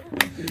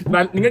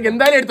 നിങ്ങൾക്ക്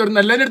എന്തായാലും എടുത്തോളൂ,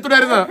 നല്ല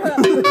എടുത്തോടായിരുന്നോ?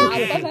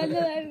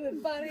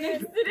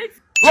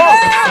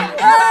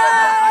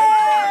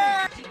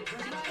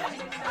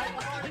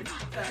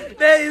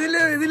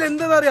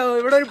 ഇതിലെന്താ അറിയാമോ,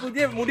 ഇവിടെ ഒരു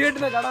പുതിയ മുടി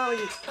വെട്ടുന്ന കട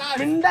തുടങ്ങി.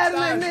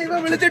 മിണ്ടായിരുന്നു എന്നെ ഇവ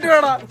വിളിച്ചിട്ട്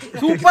വേടാ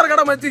സൂപ്പർ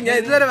കട മച്ചു. ഞാൻ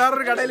ഇതുവരെ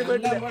വേറൊരു കടയിൽ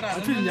പോയിട്ടില്ല.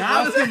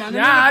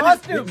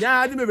 ഞാൻ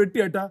ആദ്യമേ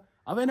വെട്ടിയേട്ടാ,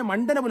 അവനെ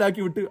മണ്ടനെ പോലെ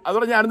ആക്കി വിട്ട്.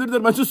 അതോടെ ഞാൻ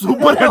അനന്തൊരു മനുഷ്യ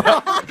സൂപ്പർ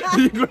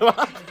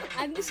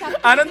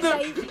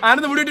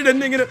ആനന്ദ് മുടിയിട്ടിട്ട്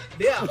എന്നെ ഇങ്ങനെ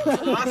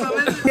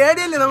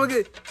പേടിയല്ലേ നമുക്ക്.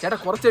 ചേട്ടാ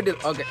കുറച്ചിട്ട്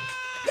ഓക്കെ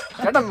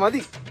ചേട്ടാ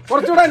മതി,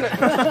 കുറച്ചുകൂടെ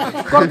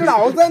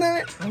അവസാനം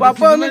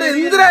പപ്പ വന്നിട്ട്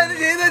എന്തിനാ ഇത്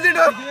ചെയ്ത്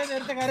വെച്ചിട്ടോ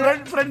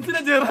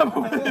ഫ്രണ്ട്സിനെ ചേരാൻ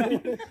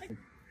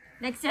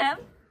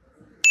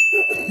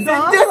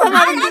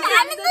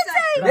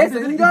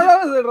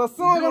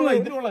ഡ്രസ് നോക്കുന്നത്.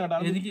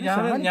 എനിക്ക്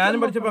ഞാനും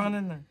പഠിച്ചപ്പോ അങ്ങനെ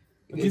തന്നെ.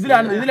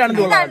 ഇതിലാണ്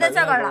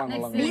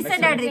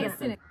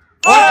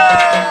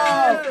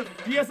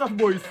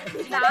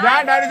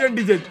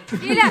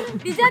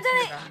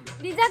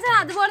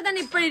അതുപോലെ തന്നെ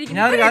ഇപ്പോഴിരിക്കും.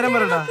 ഞാനൊരു കാര്യം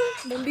പറയട്ടാ,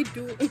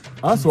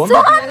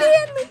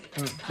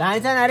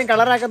 ഡാൻസാൻ ആരും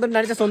കളറാക്കാത്തോണ്ട്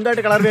ഡാൻസ്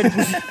സ്വന്തമായിട്ട് കളർ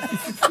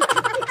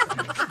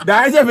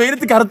ഡാൻസ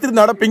വെയിലത്ത് കറുത്തിരുന്ന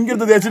അവിടെ പിങ്ക്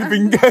എടുത്ത് തേച്ചിട്ട്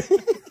പിങ്ക്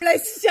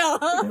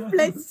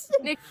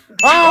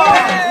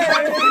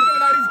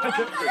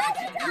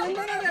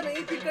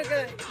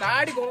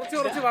താടി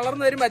കുറച്ച്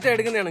വളർന്നു വരും മറ്റേ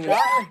എടുക്കുന്നതാണെങ്കിൽ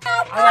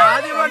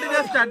ആദ്യമായിട്ട്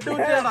ഞാൻ സ്റ്റഡ്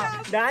കുത്തിയതാ.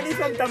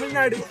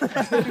 തമിഴ്നാട്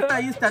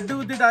ഈ സ്റ്റഡ്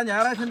കുത്തിയിട്ട് ആ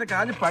ഞായറാഴ്ച എന്റെ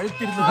കാല്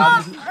പഴുത്തിരുന്നു.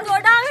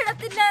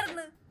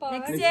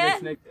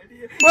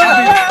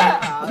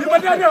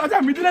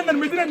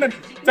 മിഥുനണ്ണൻ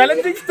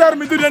ചലഞ്ചിങ് സ്റ്റാർ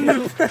മിഥുനണ്ണൻ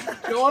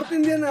നോർത്ത്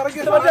ഇന്ത്യയിൽ നിന്ന്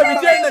ഇറക്കിയ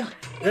വിജയണ്ണൻ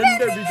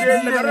എന്റെ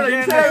വിജയണ്ണൻ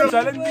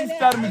ചലഞ്ചിങ്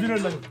സ്റ്റാർ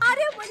മിഥുനണ്ണൻ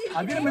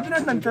അതിന്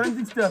മിഥുനണ്ണൻ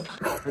ചലഞ്ചിങ് സ്റ്റാർ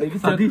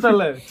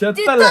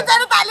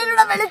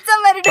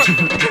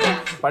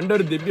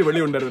പണ്ടൊരു ദിവ്യ വെളി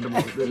ഉണ്ടായിരുന്നു.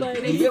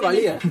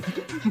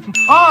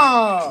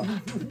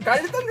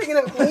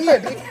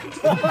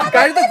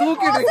 കഴുത്ത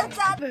തൂക്കിട്ട്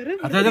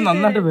അതായത്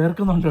നന്നായിട്ട്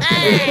വേർക്കുന്നുണ്ട്.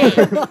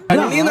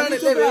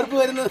 വേർപ്പ്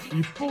വരുന്നത്.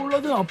 ഇപ്പൊ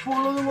ഉള്ളതും അപ്പൊ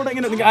ഉള്ളതും കൂടെ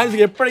ഇങ്ങനെ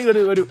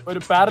എപ്പോഴെങ്കിലും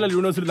ഒരു പാരലൽ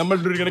യൂണിവേഴ്സിറ്റി നമ്മൾ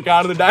ഇങ്ങനെ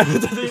കാണുന്ന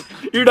ഡാൻസ്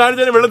ഈ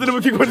ഡാൻസ് വെള്ളത്തിൽ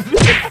മുക്കിക്കൊണ്ട്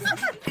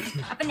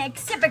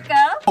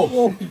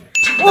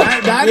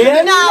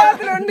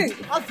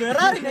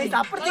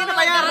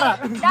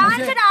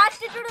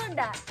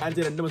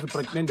രണ്ടു മാസം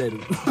പ്രഗ്നന്റ്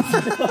ആയിരുന്നു.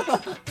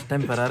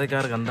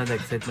 ഫെറാറിക്കാർ കണ്ടാൽ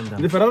എക്സൈറ്റ്മെന്റ്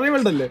ആണ്. ഇത് ഫെറാറി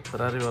വേൾഡ് അല്ലേ?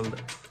 ഫെറാറി വേൾഡ്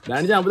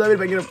ഡാൻസ് അബുദാബിയിൽ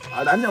ഭയങ്കര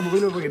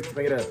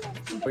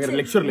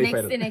ലക്ഷറി ലൈഫ്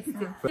ആയിരുന്നു.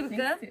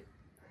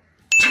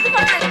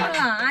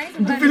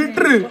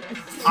 ഫിൽറ്റർ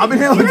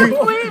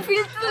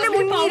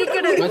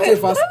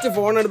ഫസ്റ്റ്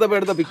ഫോൺ എടുത്തപ്പോ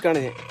എടുത്ത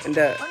പിക്കാണ്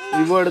എന്റെ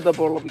വിവോ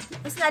എടുത്തപ്പോ ഉള്ള പിക്ക്.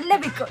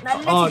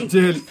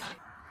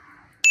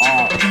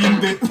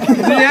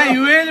 ഞാൻ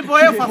യു എയിൽ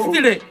പോയ ഫസ്റ്റ്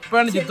ഡേ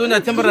ഇപ്പാണ് ജിത്തുവിന്റെ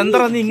അച്ഛൻ പറഞ്ഞ എന്താ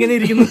നീ ഇങ്ങനെ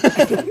ഇരിക്കുന്നു.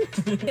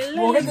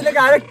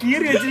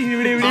 കീറി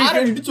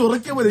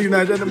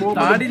വെച്ചിരിക്കുന്നു.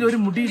 താടിയിൽ ഒരു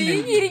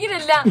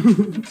മുടിയില്ല.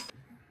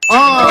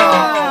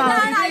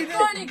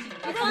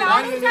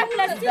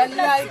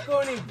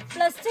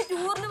 പ്ലസ് ടു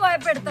ടൂറിന്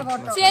പോയപ്പോ എടുത്ത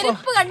ഫോട്ടോ.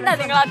 ചെരുപ്പ് കണ്ടാ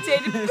നിങ്ങൾ ആ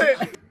ചെരുപ്പ്?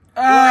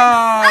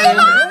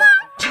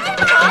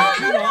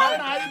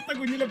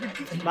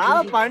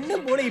 പണ്ടും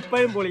പോളി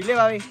ഇപ്പോഴും പോളി ഇല്ലേ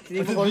ഭാവി?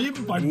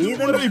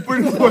 ഇപ്പോഴും ഈ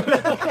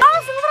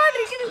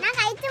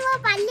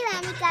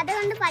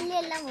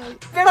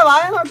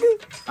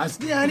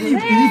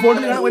ഫോട്ടോ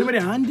ഒരുമാതിരി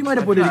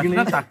ആന്റിമാരെ പോലെ ഇരിക്കുന്നു.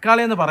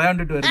 തക്കാളി എന്ന് പറയാൻ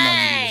വേണ്ടിട്ട് വരുന്ന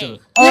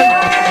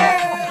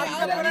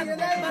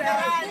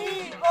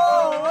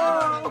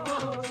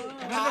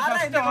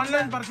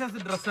ഓൺലൈൻ പർച്ചേസ്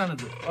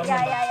ഡ്രസ്സാണിത്.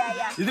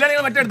 ഇതിലാണ്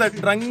നിങ്ങൾ മറ്റേ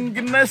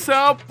ഡ്രങ്കിന്റെ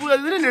ഷാപ്പ്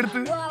അതിനെ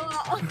എടുത്ത്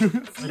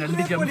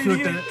 2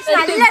 ജംപ്സ്യൂട്ട്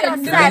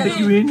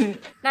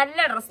നല്ല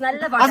ഡ്രസ്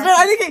നല്ല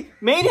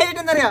മെയിൻ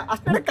ആയിട്ട് എന്താ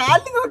അഷ്ടയുടെ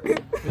കാലിൽ നോക്ക്.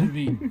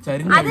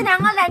 അത്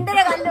ഞങ്ങൾ 2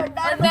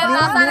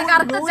 കല്ലുണ്ടായിരുന്നു.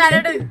 കറുത്ത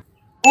ചരട്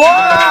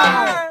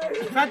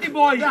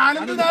ഇല്ല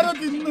അനന്ത് ആരോ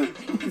തിന്നി.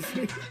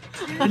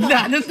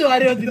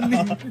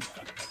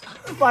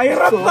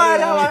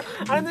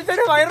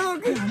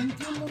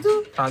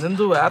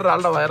 അനന്ത്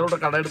വേറൊരാളുടെ വയറോടെ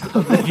കട എടുത്തിട്ട്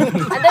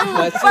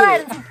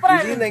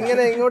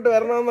എങ്ങനെ ഇങ്ങോട്ട്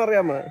വരണമെന്ന്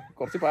അറിയാമോ?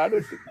 കുറച്ച് പാട്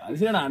കിട്ടി. അത്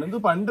ശരിയാണ്. അനന്ത്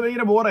പണ്ട്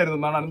ഭയങ്കര ബോറായിരുന്നു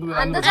എന്നാണ് അനന്ത്.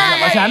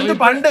 പക്ഷെ അനന്ത്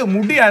പണ്ട്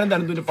മുടി ആനന്ദ്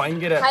അനന്തിന്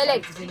ഭയങ്കര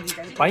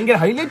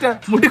ഹൈലൈറ്റ്.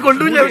 മുടി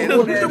കൊണ്ടുപോയില്ല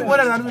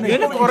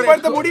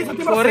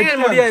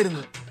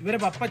മുടിയായിരുന്നു. ഇവരെ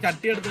പപ്പ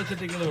ചട്ടി എടുത്ത്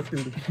വെച്ചിട്ട് ഇങ്ങനെ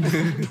വെട്ടിവിടും.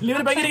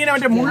 ഇവര് ഭയങ്കര ഇങ്ങനെ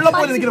മറ്റേ മുള്ള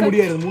പോലെ നിൽക്കുന്ന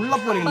മുടിയായിരുന്നു. മുള്ള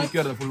പോലെ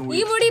നിൽക്കുമായിരുന്നു ഫുൾ മുടി.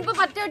 ഈ മുടി ഇപ്പൊ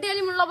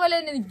പറ്റോട്ടിയാലും മുള്ള പോലെ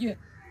തന്നെ നിൽക്കും.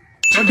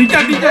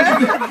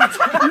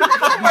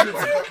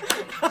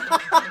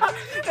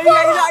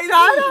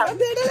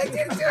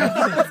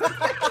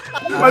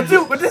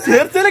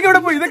 ചേർച്ചയിലൊക്കെ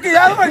എവിടെ പോയി? ഇതൊക്കെ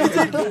ഞാൻ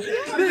പഠിച്ചു.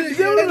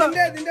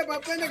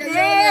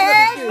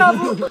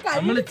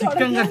 നമ്മള്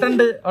ചിക്കൻ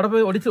കട്ടണ്ട് അവിടെ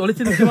പോയി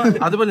ഒളിച്ച് നിൽക്കുമ്പോ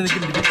അതുപോലെ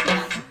നിൽക്കുന്നുണ്ട്.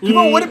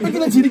 ഇപ്പൊ ഒരു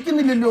പിക്കിലും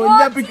ചിരിക്കുന്നില്ലല്ലോ.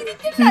 എല്ലാ പിക്കിലും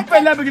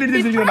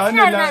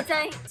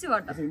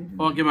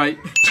ഓക്കെ ബൈ.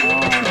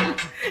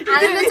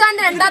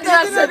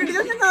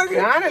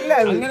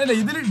 അങ്ങനല്ല.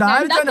 ഇതിൽ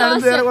ഡാൻസ്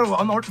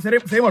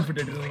സെയിം ഔട്ട്ഫിറ്റ്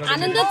ആയിട്ടിരുന്നു.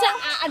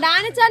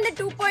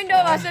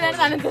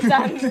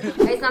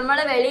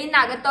 നമ്മള് വെളിയിൽ നിന്ന്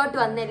അകത്തോട്ട്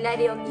വന്ന്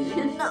എല്ലാരെയും ഒന്ന്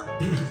ഇരുന്നു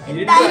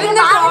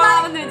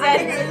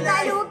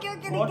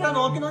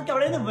നോക്കി നോക്കി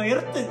അവിടെ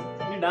വേർത്ത്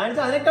ഡാൻസ്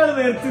അതിനേക്കാളും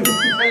വേർത്ത്.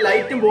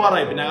 ലൈറ്റും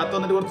പോവാറായി. പിന്നെ അകത്ത്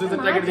വന്നിട്ട് കുറച്ച്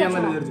സെറ്റ് ആക്കി ചെയ്യാൻ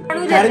തന്നെ വിചാരിച്ചു.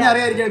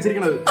 കരഞ്ഞറിയാതിരിക്കാൻ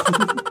വെച്ചിരിക്കണത്.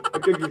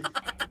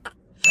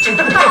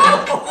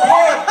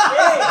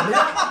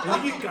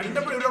 എനിക്ക്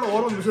കണ്ടപ്പോൾ ഇവിടെ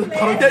ഓർമ്മ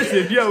പറഞ്ഞാൽ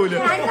ശരിയാവൂല.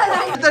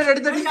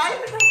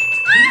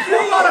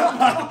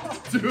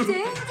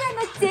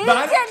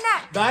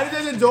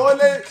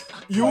 ജോലെ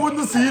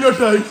യൂന്ന്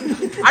സീലോട്ടായി.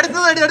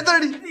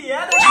 അടുത്തടി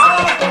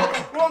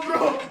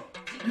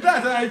ഇതാ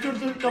അയച്ചു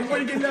കൊടുത്ത്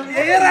കമ്പനിക്കില്ല.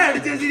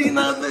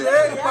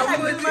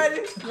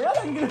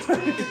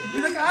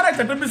 ഇതൊക്കെ ആരാ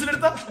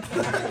ചട്ടമ്പീസിലെടുത്ത?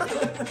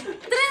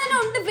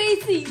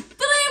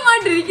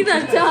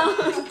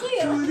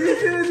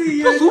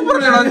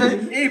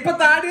 ഇപ്പൊ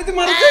താടി വെച്ച്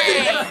മറച്ചു.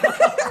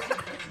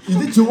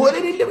 ഇത്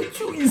ജോലിന്റെ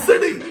വെച്ചു.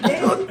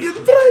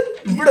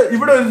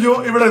 ഇവിടെ ഒരു ജോ,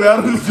 ഇവിടെ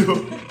വേറൊരു ജോ.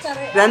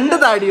 2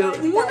 താടിയോ?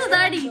 3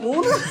 താടി.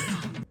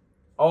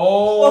 ഓ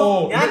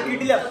ഞാൻ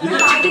കിട്ടില്ല.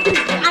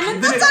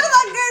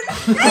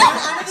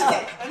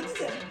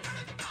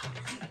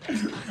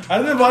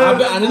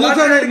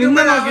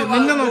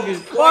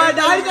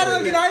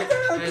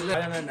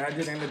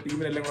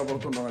 ടീമിനെല്ലാം കൂടെ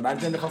പുറത്തുണ്ടാവും.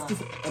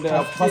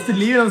 ഫസ്റ്റ്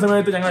ലീവ് ചെയ്യുന്ന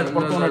സമയത്ത് ഞങ്ങൾ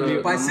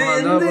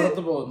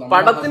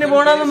പടത്തിന്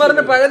പോണെന്ന്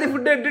പറഞ്ഞ് പകുതി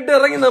ഫുഡ് ഇട്ടിട്ട്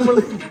ഇറങ്ങി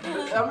നമ്മള്.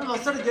 ഞാൻ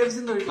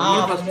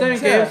ഫസ്റ്റ് ടൈം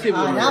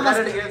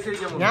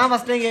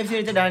KFC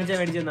കഴിച്ച ഡാൻസ്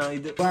മേടിച്ചെന്നാ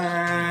ഇത്.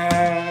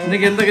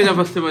 എന്തൊക്കെ ഞാൻ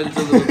ഫസ്റ്റ്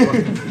മേടിച്ചത്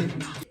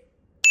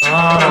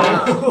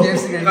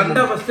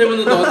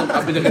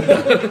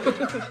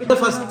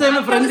ഫസ്റ്റ് ടൈം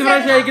ഫ്രഞ്ച്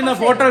ഫ്രൈസ് കഴിക്കുന്ന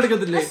ഫോട്ടോ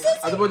എടുക്കത്തില്ലേ,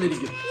 അതുപോലെ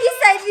ഇരിക്കും.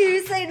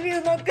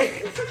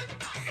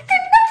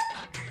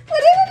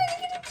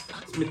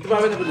 സ്മിത്ത്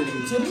ബാബനെ പോലെ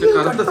ഇരിക്കും.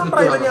 കറുത്ത സ്മിത്ത്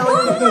ബാബ.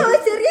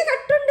 ചെറിയ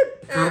കട്ടുണ്ട്.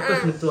 കറുത്ത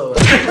സ്മിത്ത് ബാബ.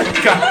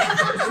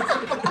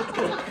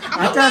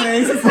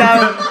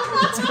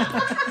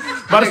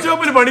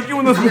 വർക്ക്ഷോപ്പിൽ പണിക്ക്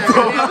പോകുന്ന സ്മിത്ത്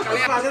ബാബ.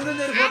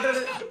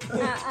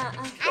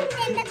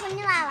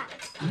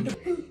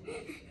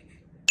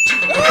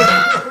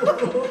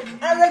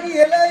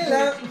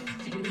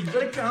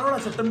 ഇവരൊക്കെയാണോ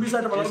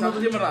ചട്ടമ്പീസായിട്ട് വളർന്നത്?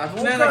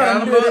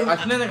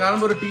 അശ്നെ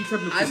കാണുമ്പോ ഒരു ടീച്ചർ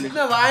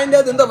വായന്റെ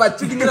അത് എന്താ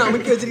വച്ചിട്ട് ഇങ്ങനെ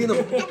അമുക്കി വെച്ചിരിക്കുന്നു.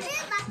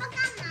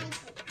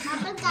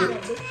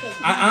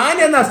 ആന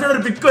എന്ന അശ്നയുടെ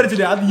ഒരു പിക്ക്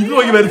വരച്ചില്ലേ, അത് ഇത്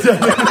നോക്കി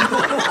വരച്ചാണ്.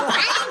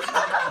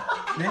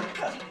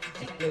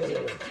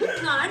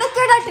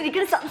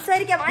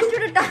 സംസാരിക്കാൻ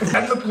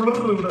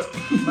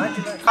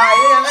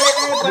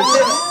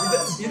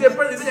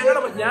ഇത്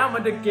ഞങ്ങളുടെ ഞാൻ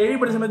മറ്റേ കേവി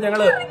പഠിച്ച സമയത്ത്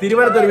ഞങ്ങള്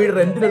തിരുവനന്തപുരം വീട്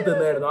റെന്റിലെടുത്ത്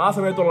നിന്നായിരുന്നു. ആ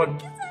സമയത്തുള്ള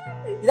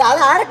ഇത്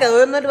ആരൊക്കെ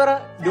എന്നിട്ട് പറ.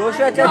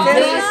 Joshua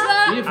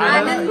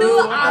Ananthu,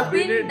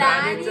 Abin,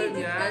 Dani,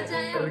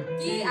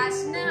 Ricky,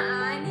 Ashnah,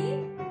 Annie,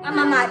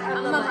 അമ്മമാർ.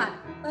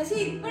 പക്ഷെ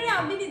ഇപ്പഴും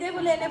അബിൻ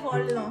ഇതേപോലെ തന്നെ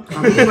ഫോണിൽ നോക്കാം.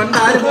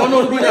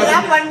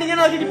 ഞാൻ പണ്ടിങ്ങനെ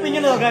നോക്കിട്ട് ഇപ്പൊ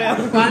ഇങ്ങനെ നോക്കാം.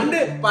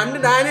 പണ്ട്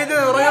ഡാനിയത്തെ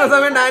ഉറങ്ങുന്ന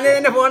സമയം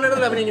ഡാനിയന്റെ ഫോൺ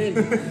എടുത്ത്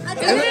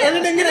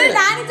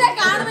ഡാനിച്ച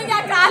കാണുന്നെങ്കിൽ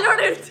ആ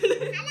കാലോടെ എടുത്തിട്ട്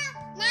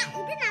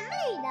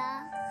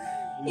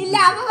ഇല്ല.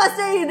 അപ്പൊ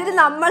ഫസ്റ്റ് ഇതിന്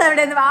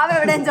നമ്മളെവിടെയെന്ന് വാവ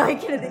എവിടെയും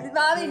ചോദിക്കരുത്.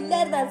 വാവ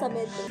ഇല്ലായിരുന്നു ആ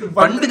സമയത്ത്.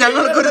 പണ്ട്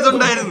ഞങ്ങൾക്കൊരു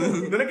ഇതുണ്ടായിരുന്നു.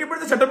 നിനക്ക്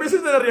ഇപ്പോഴത്തെ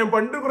ചട്ടമ്പീസിൽ അറിയാം,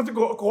 പണ്ട് കുറച്ച്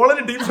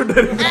കോളനി ടീംസ്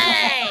ഉണ്ടായിരുന്നു.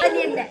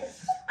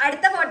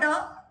 അടുത്ത ഫോട്ടോ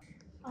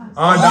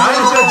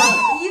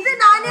ഇത്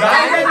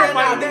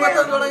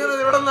അടിമത്തം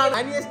തുടങ്ങുന്നത് ഇവിടെ നിന്നാണ്.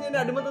 അനിയന്റെ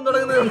അടിമത്തം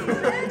തുടങ്ങുന്നത്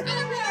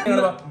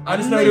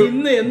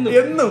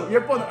എന്നും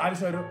എപ്പോ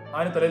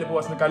ആന തലയിൽ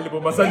പോവാ, കല്ല്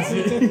പോകും, മസാജ്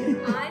ചെയ്യും.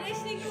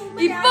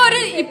 ഇപ്പൊ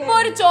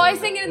ഒരു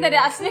ചോയ്സ് എങ്കിലും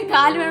തരാം. അശ്വിന്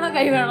കാല് വേണോ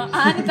കൈ വേണോ,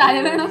 ആന് തല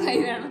വേണോ കൈ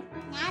വേണോ?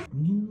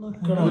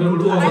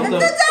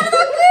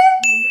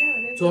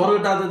 ചോറ്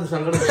കിട്ടാത്ത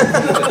സങ്കടം.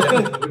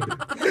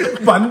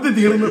 പന്ത്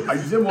തീർന്നു.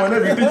 അയ്യ മോനെ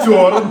വീട്ടിൽ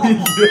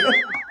ചോറൊന്നില്ല.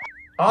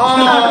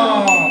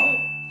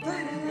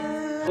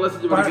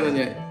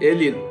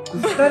 ഏലിയൻ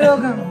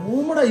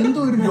എന്തോ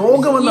ഒരു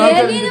രോഗം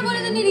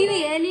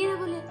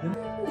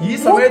ഈ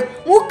സമയത്ത്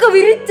മൂക്ക്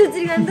വിരിച്ചു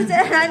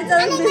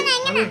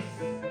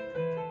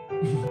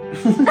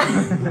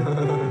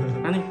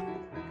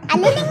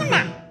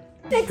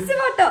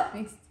ഫോട്ടോ.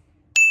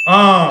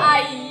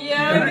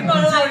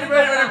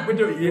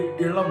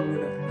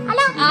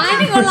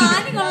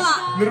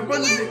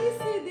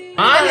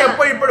 ആന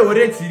എപ്പോ ഇപ്പോഴും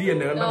ഒരേ ചിരി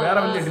തന്നെ കണ്ട, വേറെ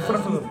വലിയ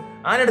ഡിഫറൻസ് ഒന്നും.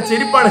 ആനയുടെ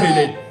ചെരിപ്പാണ്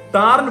ഇല്ലേ,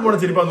 താറിന് പോണ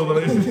ചെരിപ്പാന്ന്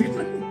തോന്നുന്നത്.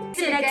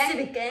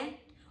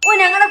 ഓ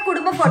ഞങ്ങളുടെ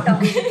കുടുംബ ഫോട്ടോ.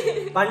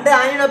 പണ്ട്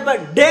ആനയുടെ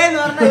ഡേ എന്ന്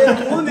പറഞ്ഞാൽ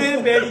 3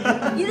 പേരും പേടിക്കും.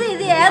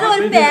 ഇത് ഏതോ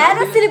ഒരു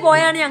പാരസിൽ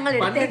പോയാണ് ഞങ്ങൾ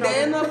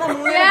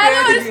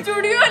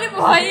സ്റ്റുഡിയോയില്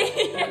പോയി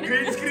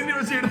ഗ്രീൻ സ്ക്രീനിൽ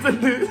വെച്ച്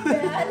എടുത്തിട്ട്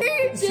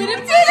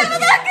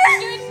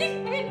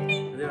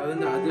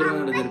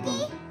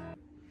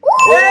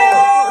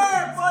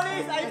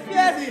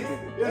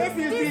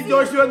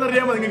ജോഷു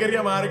എന്നറിയാമോ? നിങ്ങൾക്ക്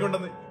അറിയാം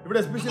ആരെക്കൊണ്ടെന്ന്. ഇവിടെ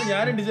എസ്പെഷ്യലി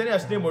ഞാനും ഡിജൈനും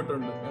അശ്നയും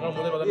പോയിട്ടുണ്ട്.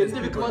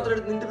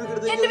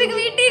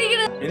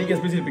 എനിക്ക്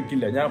എസ്പെഷ്യലി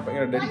പിക്കില്ല. ഞാൻ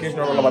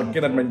ഡെഡിക്കേഷനോടുള്ള വർക്ക്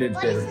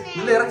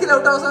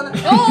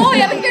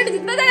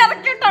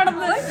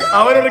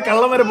അവരൊരു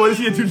കള്ളന്മാരെ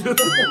പോലീസ്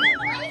വെച്ചിട്ടുണ്ട്.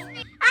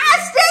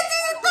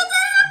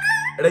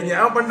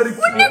 ഞാൻ പണ്ടൊരു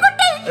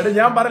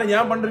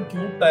ഞാൻ പണ്ടൊരു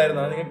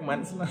ക്യൂട്ടായിരുന്നു. അത് നിങ്ങൾക്ക്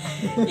മനസ്സിലായി.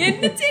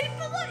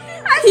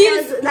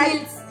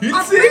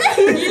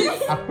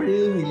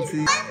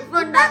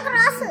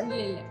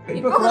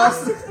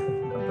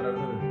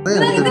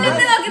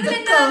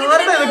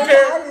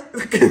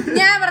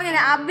 ഞാൻ പറഞ്ഞ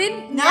അബിൻ,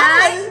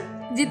 ഞാൻ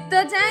ജിത്തോ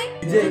ചായ്,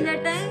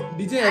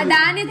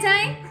 ഡാനി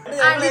ചായ്,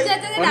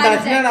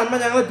 അച്ഛനാണ് അമ്മ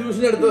ഞങ്ങളെ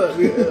ട്യൂഷൻ എടുത്തത്.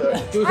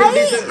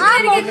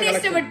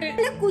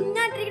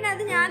 കുഞ്ഞായിട്ടിരിക്കണ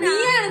അത് ഞാൻ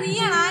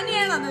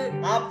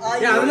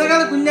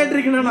അതിനേക്കാൾ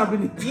കുഞ്ഞായിട്ടിരിക്കണാണ്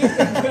അഭിന്.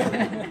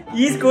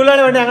 ഈ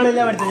സ്കൂളിലാണ് വേണ്ടി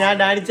ഞങ്ങളെല്ലാം പഠിച്ചത്. ഞാൻ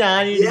ഡാനിച്ച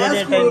ആനി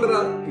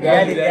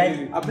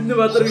അഭിന്റെ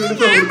മാത്രം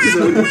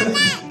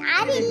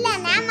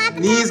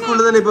നീ ഈ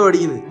സ്കൂളിൽ തന്നെ ഇപ്പൊ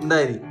പഠിക്കുന്നത്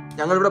ഉണ്ടായി.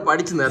 ഞങ്ങൾ ഇവിടെ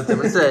പഠിച്ചു നേരത്തെ,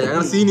 മനസ്സിലായി?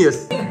 ഞങ്ങൾ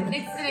സീനിയേഴ്സ്.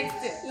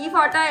 ഈ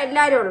ഫോട്ടോ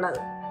എല്ലാരും ഉള്ളത്.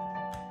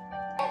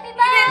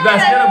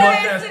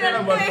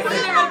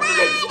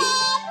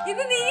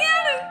 ഇത്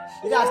നീയാണ്.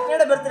 ഇത്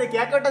അസ്നയുടെ ബർത്ത്ഡേ.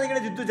 കേക്കോട്ടെ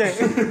നിങ്ങളുടെ ചുറ്റു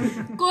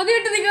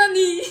കൊതിയിട്ട് നിൽക്കണം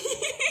നീ.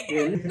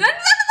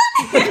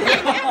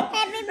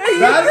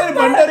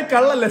 പണ്ടൊരു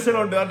കള്ള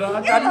ലക്ഷണമുണ്ട്,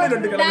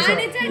 കണ്ണിലുണ്ട്.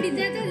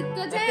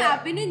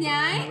 അഭിന്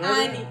ഞാൻ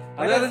ആനി.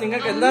 അതായത്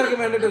നിങ്ങൾക്ക് എല്ലാവർക്കും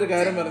വേണ്ടിട്ട് ഒരു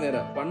കാര്യം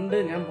പറഞ്ഞുതരാം. പണ്ട്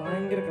ഞാൻ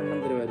ഭയങ്കര കണ്ണം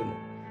തരുമായിരുന്നു.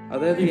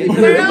 അതായത്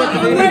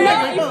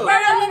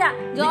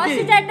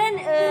ജോഷി ചേട്ടൻ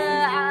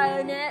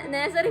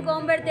നേഴ്സറി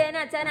പോകുമ്പോഴത്തേന്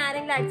അച്ഛൻ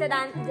ആരെങ്കിലും അടിച്ച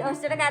ജോഷി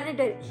ചേട്ടൻ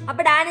കരഞ്ഞിട്ട് വരും.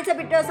 അപ്പൊ ഡാനിച്ച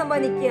പിറ്റേ ദിവസം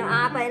പോയി നിൽക്കും ആ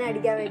പയ്യനെ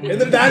അടിക്കാൻ വേണ്ടി.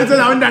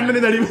 അവന്റെ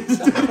അണ്ണന് തടി.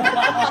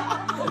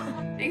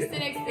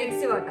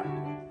 Next photo.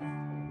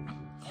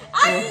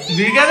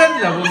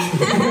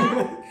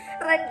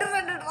 റെഡ്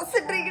ഡ്രസ്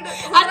ഇട്ടിരിക്കുന്നു.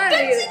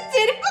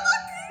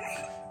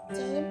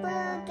 ചെരുപ്പ്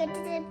കെട്ടി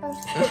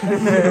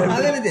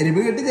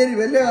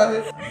ചെരുപ്പല്ലേ.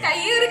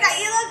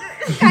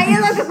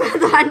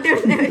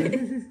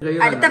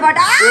 അടുത്ത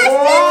ഫോട്ടോ.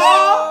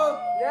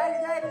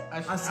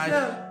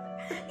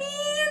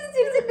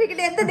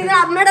 ചിരിച്ചിട്ടിരിക്കട്ടെ. എന്താ നിങ്ങൾ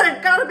അമ്മയുടെ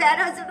റെഡ് കളർ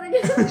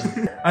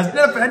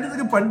പാന്റ്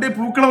വെച്ചിട്ടിരിക്കുന്നു. പണ്ടേ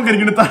പൂക്കളം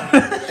കരിക്കണ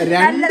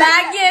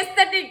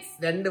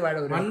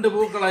പണ്ട്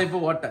പൂക്കളായി ഇപ്പൊ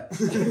ഓട്ട.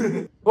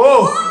 ഓ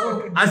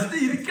അച്ഛൻ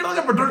ഇരിക്കണ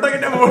പെട്രോൾ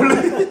ടാങ്കിന്റെ മുകളിൽ.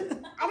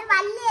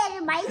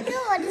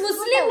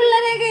 മുസ്ലിം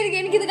പിള്ളേരെയൊക്കെ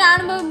എനിക്കിത്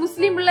കാണുമ്പോ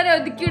മുസ്ലിം പിള്ളേരെ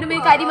ഒതുക്കി വിടുമ്പോ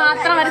കരി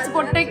മാത്രം വരച്ച്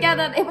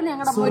പൊട്ടയ്ക്കാതെ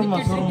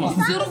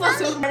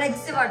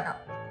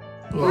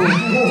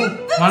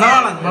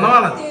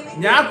മണവാളൻ.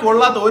 ഞാൻ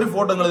കൊള്ളാത്ത ഒരു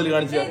ഫോട്ടോ നിങ്ങൾ ഇതിൽ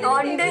കാണിച്ചു.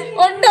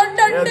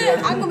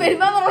 അങ്ങ്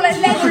പെരുമാറുള്ള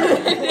എല്ലാം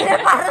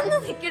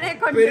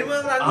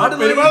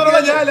പെരുമാറുള്ള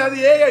ഞാൻ അത്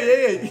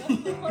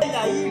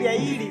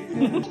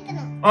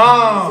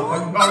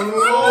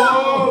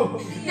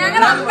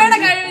ഞങ്ങളുടെ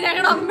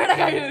അമ്മയുടെ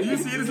കഴിവ്. ഈ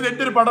സീരീസിൽ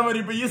എന്റെ ഒരു പടം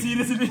വരും. ഇപ്പൊ ഈ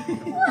സീരീസിൽ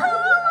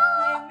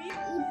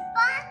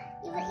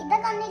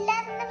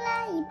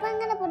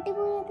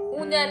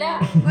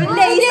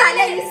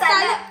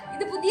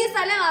ഇത് പുതിയ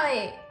സ്ഥലമാവേ.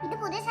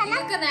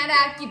 ഇതൊക്കെ നേരെ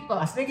ആക്കിപ്പോ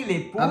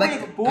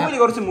പൂവില്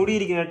കുറച്ച്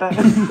മുടിയിരിക്കും കേട്ടാ.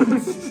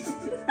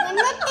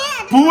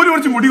 പൂവിന്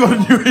കുറച്ച് മുടി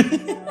കുറഞ്ഞു പോയി.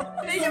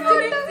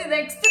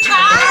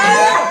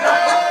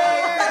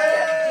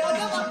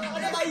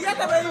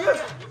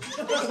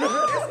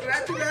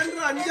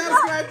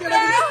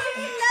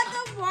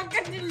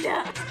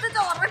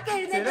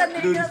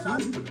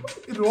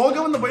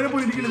 രോഗമെന്ന് പയ്യെ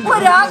പോയിരിക്കുന്നു.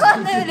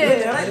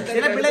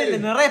 ചില പിള്ളേരില്ലേ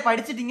നിറയെ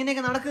പഠിച്ചിട്ട്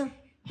ഇങ്ങനെയൊക്കെ നടക്കും.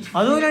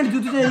 അതുപോലെയാണ്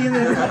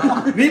ചുറ്റിച്ചിരിക്കുന്നത്.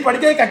 നീ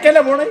പഠിക്കാൻ കക്കല്ല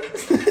പോണേ.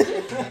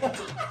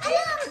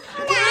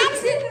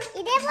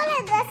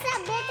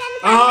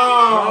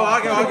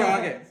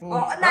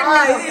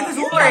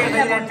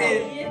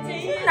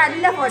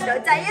 നല്ല ഫോട്ടോ.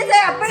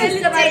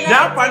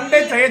 ഞാൻ പണ്ടേ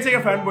ചയ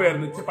ഫാൻ ബോയ്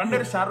ആയിരുന്നു.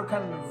 പണ്ടൊരു ഷാറുഖ്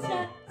ഖാൻ.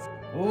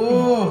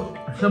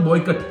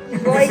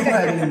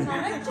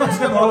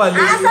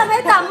 ആ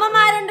സമയത്ത്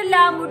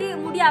അമ്മമാരുണ്ടല്ലോ മുടി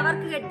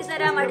അവർക്ക്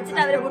കെട്ടിത്തരാൻ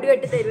മടിച്ചിട്ട് അവരെ മുടി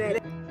വെട്ടി തരുവായിരുന്നു.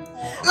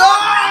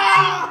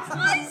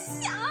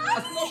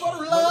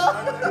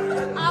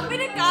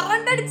 അവന്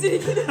കറണ്ട്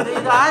അടിച്ചിരിക്കുന്നു.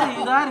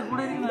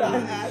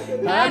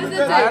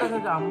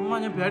 അമ്മ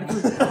ഞാൻ പേടിച്ചു.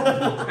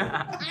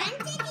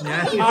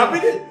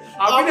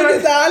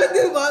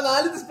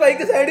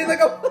 സ്പൈക്ക് സൈഡിൽ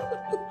നിന്നൊക്കെ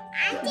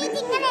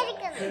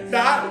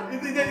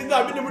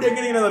അഭിന്റെ മുടി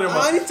എങ്ങനെയാണെന്ന് അറിയാമോ?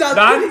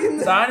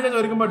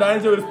 ഒരുക്കുമ്പോ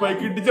ഡാനിച്ച ഒരു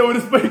സ്പൈക്ക്, ഇടിച്ച ഒരു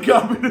സ്പൈക്ക്,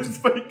 അഭിന്റെ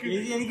സ്പൈക്ക്.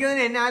 എനിക്ക്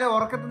എന്നെ ആരും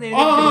ഉറക്കത്തിന്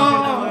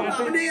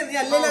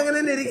അങ്ങനെ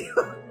തന്നെ ഇരിക്കും.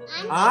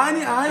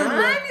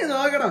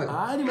 നോക്കണം.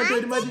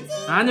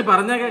 ആഞ്ഞ്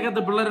പറഞ്ഞ കേൾക്കാത്ത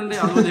പിള്ളേരുണ്ട്.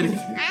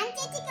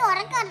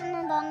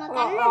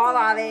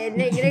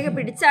 എന്നെ ഇങ്ങനെയൊക്കെ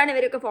പിടിച്ചാണ്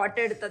ഇവരൊക്കെ ഫോട്ടോ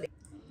എടുത്തത്.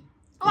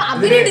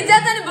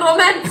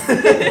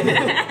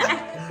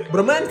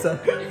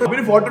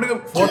 ഫോട്ടോ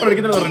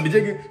എടുക്കുന്ന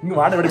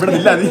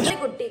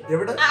കുട്ടി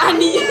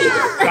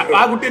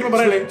ആ കുട്ടി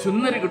പറയണേ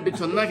ചുന്നൊരു കുട്ടി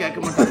ചൊന്നാ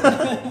കേൾക്കുമ്പോ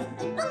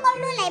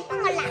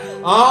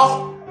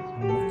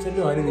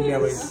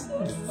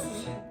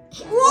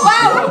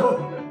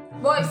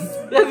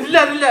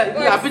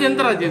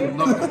അഭിനന്ദനാ ചെയ്തു.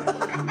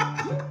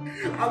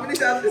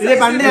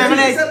 പണ്ട്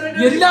ഞങ്ങളെ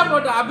എല്ലാം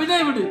പോട്ടെ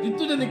അഭിനയം വിട്.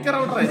 ജിത്തുന്റെ നിക്കർ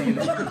ഔട്ടറായിരിക്കും.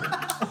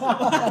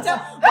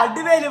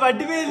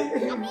 വട്ടിവേല്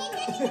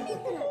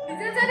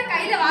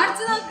കയ്യിലെ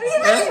വാച്ച് നോക്കി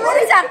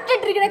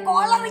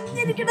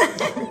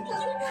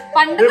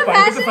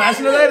പണ്ടത്തെ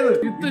ഫാഷൻ അതായിരുന്നു.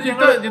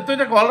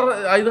 ജിത്തുന്റെ കോളർ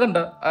ഇത് കണ്ട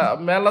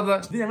മേളത്തെ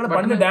ഞങ്ങൾ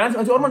പണ്ട് ഡാൻസ്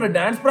ഓർമ്മ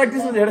ഡാൻസ്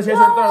പ്രാക്ടീസ്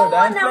ശേഷം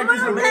ഡാൻസ്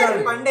പ്രാക്ടീസ്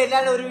പണ്ട്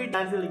എല്ലാവരും ഒരു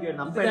ഡാൻസ്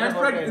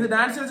കളിക്കുമായിരുന്നു.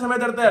 ഡാൻസ്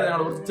സമയത്ത്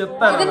എടുത്തായിരുന്നു.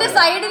 ഇതിന്റെ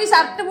സൈഡിൽ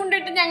ഷർട്ട്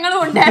മുണ്ടിട്ട് ഞങ്ങളും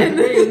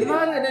ഉണ്ടായിരുന്നു.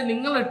 എന്നാലും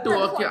നിങ്ങൾ ഇട്ട്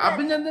ഓക്കെ.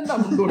 അഭിനന്ദന്റെ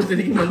മുണ്ട്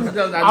കൊടുത്തിരിക്കുന്നു.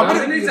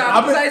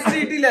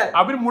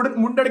 അവര്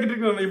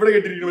മുണ്ടടക്കിട്ടിരിക്കുന്നു. ഇവിടെ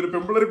കേട്ടിരിക്കുന്നു. ഒരു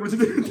പെമ്പിളരെ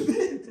കുളിച്ചിട്ട്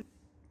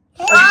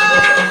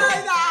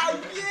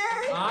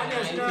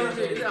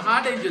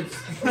ഹാർഡ് ഏഞ്ചൽസ്.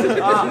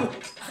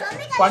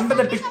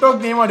 പണ്ടത്തെ ടിക്ടോക്ക്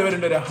നെയിമാണ്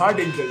വരുന്നുണ്ട്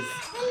ഹാർഡ് ഏഞ്ചൽസ്.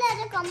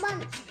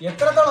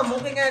 എത്രത്തോളം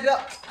മൂക്ക് ഇങ്ങനെ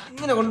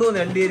കൊണ്ടുപോകുന്നു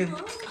രണ്ടുപേരും.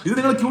 ഇത്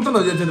നിങ്ങൾ ക്യൂട്ടെന്ന്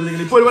വിചാരിച്ചിട്ട്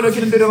നിങ്ങൾ ഇപ്പൊ ഒരുപോലെ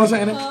വെച്ചിട്ട് പക്ഷെ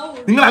അങ്ങനെ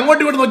നിങ്ങൾ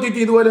അങ്ങോട്ടും ഇങ്ങോട്ട് നോക്കി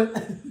ഇതുപോലെ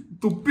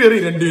തുപ്പിയെറി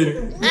രണ്ടുപേരും.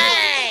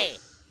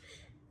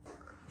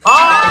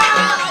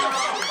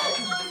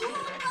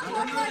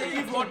 ഈ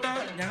ഫോട്ടോ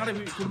ഞങ്ങളുടെ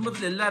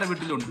കുടുംബത്തിൽ എല്ലാവരുടെ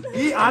വീട്ടിലുണ്ട്.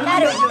 ഈ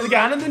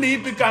ആനന്ദിന്റെ ഈ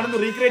പിക്ക് ആനന്ദ്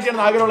റീക്രിയേറ്റ്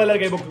ചെയ്യാൻ ആഗ്രഹമുള്ള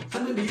എല്ലാവരും കൈപൊക്കും.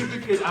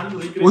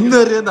 ഒന്നും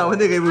അറിയാത്ത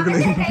അവന്റെ കൈ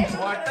വെക്കണേ.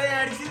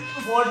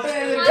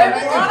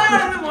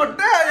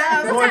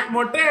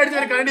 മുട്ടയടിച്ച്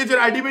ഒരു കണ്ടി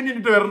വെച്ചൊരു അടിപെണ്ണി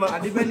ഇട്ട് വരണം.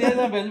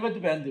 Velvet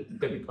pant.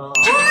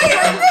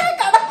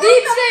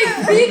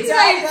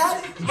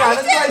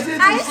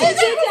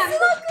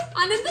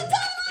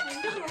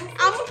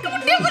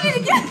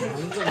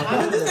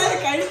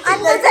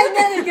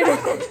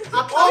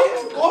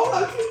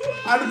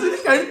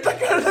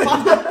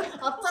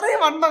 അത്രയും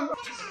വണ്ണം.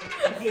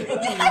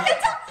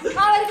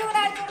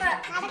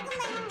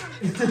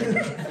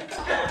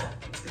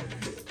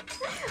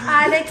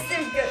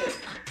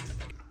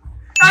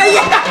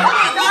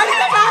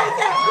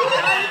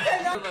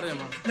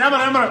 ഞാൻ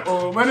പറയാം ഓ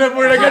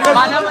മലപ്പുഴ കേട്ടോ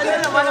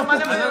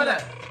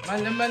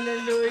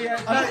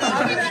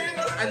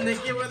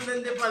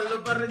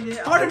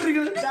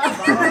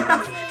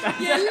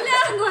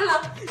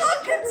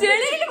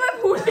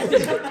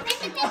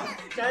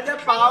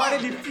പാവാടെ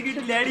ലിപ്സ്റ്റിക്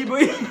ഇട്ട് ലേഡി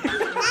പോയി.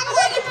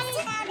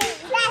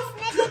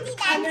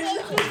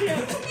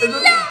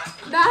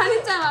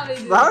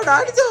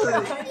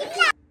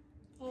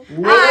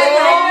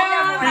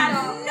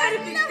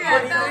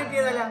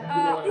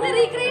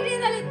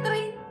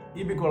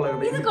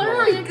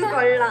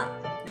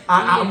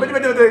 അമ്പനി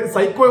മറ്റേ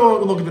സൈക്കോ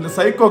നോക്കുന്നില്ല,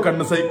 സൈക്കോ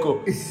കണ്ണ് സൈക്കോ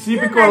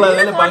ഷീപ്പിക്കോ ഉള്ള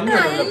നല്ല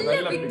ഭംഗിയാണ്.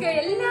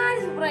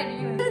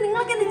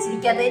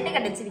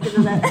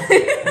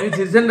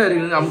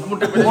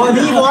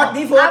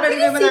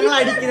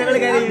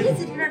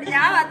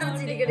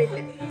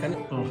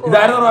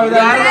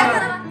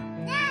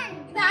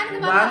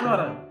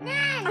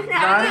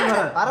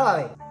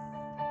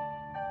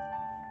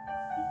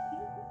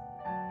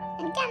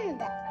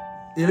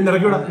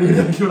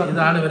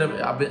 ഇതാണ് ഇവരെ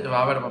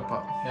വാവയുടെ പപ്പ.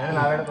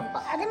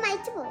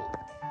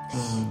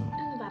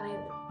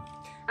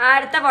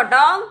 അടുത്ത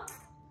ഫോട്ടോ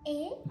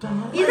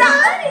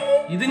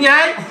ഇത്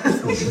ഞാൻ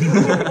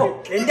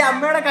എന്റെ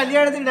അമ്മയുടെ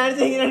കല്യാണത്തിന്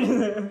ഡാൻസ് എങ്ങനെയാണ്?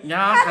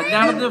 ഞാൻ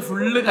കല്യാണത്തിന്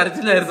ഫുള്ള്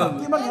കരച്ചിലായിരുന്നു.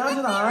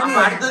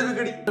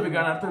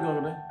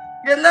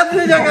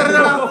 എല്ലാത്തിനും ഞാൻ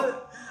കരഞ്ഞാ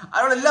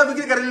അവൾ എല്ലാ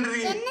പിക്കിലും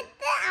കരഞ്ഞിട്ടിരിക്കും.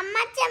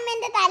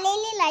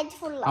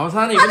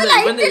 അവസാനം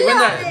ഇവന്റെ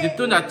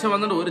ജിത്തുവിന്റെ അച്ഛൻ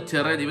വന്നിട്ട് ഒരു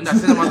ചെറിയ ഇവന്റെ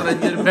അച്ഛനെ മാത്രം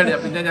എനിക്ക് പേടിയാ.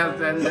 പിന്നെ ഞാൻ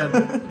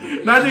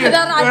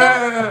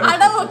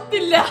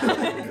അടവൊത്തില്ല.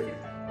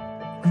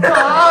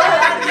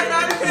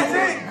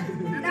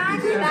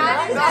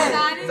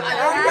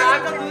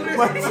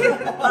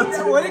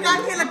 ഒരു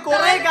കാക്കല്ല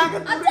കൊറേ കാക്ക.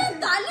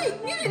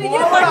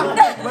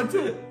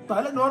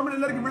 തല നോർമൽ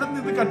എല്ലാവർക്കും ഇവിടെ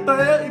നിന്ന്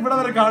കട്ടായ ഇവിടെ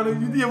വരെ കാണും.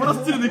 ഇത്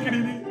എവറസ്റ്റ്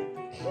നിൽക്കണി.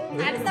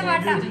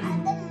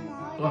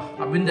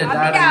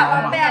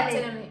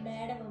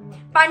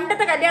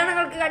 പണ്ടത്തെ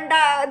കല്യാണങ്ങൾക്ക് കണ്ട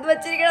ഇത്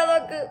വെച്ചിരിക്കണ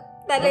നോക്ക്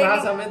തലയിൽ.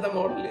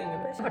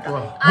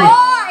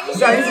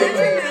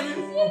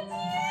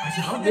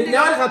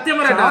 സത്യം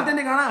പറയട്ടെ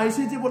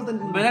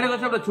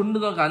ചുണ്ട്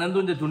നോക്ക്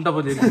അനന്തുവിന്റെ ചുണ്ട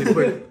പോലെ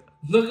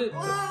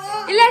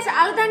ഇല്ല.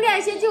 ശാരദാന്റെ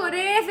ഐശ്വര്യ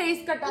ഒരേ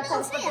ഫേസ് കട്ടാ.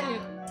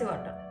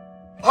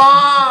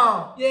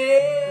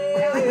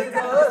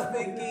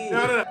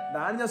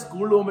 ഞാൻ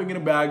സ്കൂളിൽ പോകുമ്പോ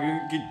ഇങ്ങനെ bag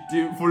kit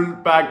full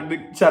packed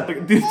shirt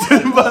തിരിച്ചു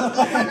വരുമ്പോ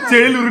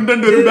ചെളിയിൽ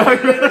ഉരുണ്ടണ്ട് ഒരു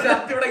ബാഗ്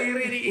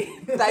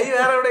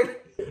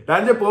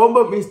ഞാൻ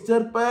പോകുമ്പോ മിസ്റ്റർ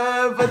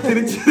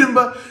തിരിച്ചു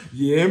വരുമ്പോ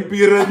ഏം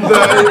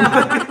പിറന്തായി.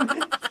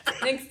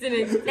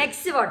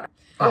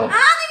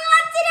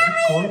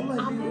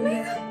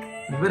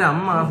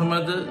 ഇവരമ്മ ആ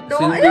സമയത്ത്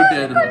സെലിബ്രിറ്റി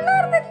ആയിരുന്നു.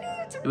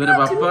 ഇവരെ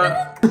പപ്പ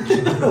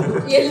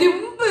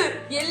എലുമ്പ്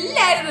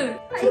എല്ലായിരുന്നു.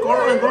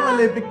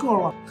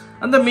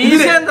 എന്താ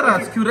മീശ എന്താ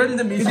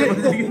സ്ക്യൂറലിന്റെ മീശ.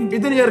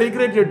 ഇത് ഞാൻ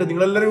റീക്രിയേറ്റ് ചെയ്തിട്ട്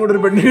നിങ്ങൾ എല്ലാരും കൂടെ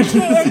ഒരു പെണ്ണി.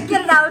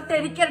 എനിക്കൊരു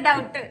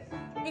ഡൗട്ട്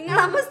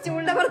നിങ്ങളമ്മ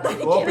സ്റ്റൂളിന്റെ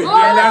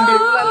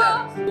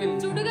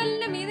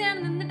ചുടുകല്ലിന്റെ മീതെയാണ്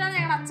നിന്നിട്ടാണ്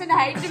ഞങ്ങളുടെ അച്ഛന്റെ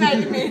ഹൈറ്റ്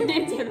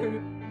മെയിൻറ്റെയിൻ ചെയ്തത്.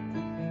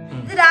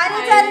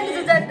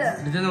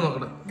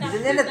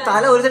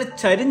 തല ഒരു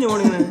ചരിഞ്ഞു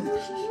പോണ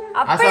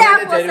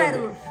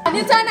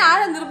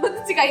ആരെ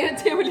നിർബന്ധിച്ച്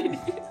കൈവച്ചേ പോലെ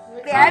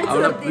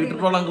പീറ്റർ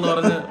പോൾ അങ്കിൾ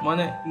പറഞ്ഞ്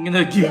മോനെ ഇങ്ങനെ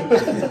വെക്കുക.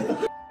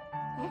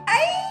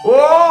 ഓ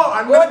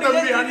അണ്ണൻ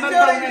തമ്പി അണ്ണൻ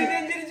തമ്പി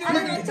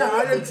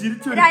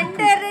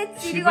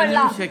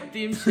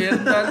ശക്തിയും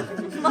ചേർത്താൽ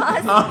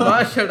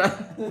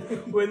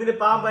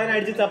പാമ്പതിനെ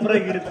അടിച്ച്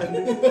തപ്പറക്കിട്ടുണ്ട്.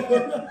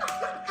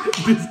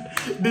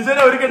 ഡിസൈൻ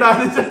ഒരിക്കൽ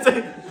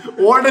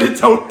ഓടൽ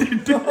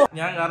ചവിട്ടിട്ട്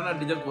ഞാൻ കാരണം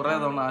ടീച്ചർ കുറെ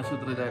തവണ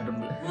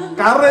ആശുപത്രിയിലായിട്ടുണ്ട്.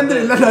 കാരണം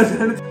എന്തിനില്ല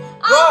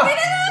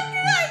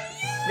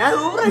ഞാൻ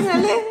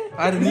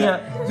ആര് നീ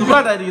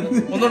സൂപ്പറായിട്ടായിരിക്കും.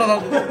 ഒന്നുകൂടെ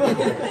നോക്ക്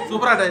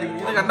സൂപ്പറായിട്ടായിരിക്കും.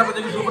 ഇത്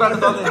കണ്ടപ്പോഴത്തേക്ക് സൂപ്പറായിട്ട്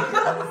തോന്നുന്നു.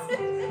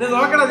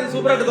 നോക്കണ നീ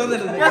സൂപ്പറായിട്ട്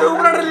തോന്നരുത്.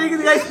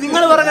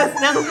 നിങ്ങൾ പറഞ്ഞ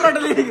ഞാൻ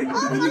സൂപ്പറായിട്ടല്ലേ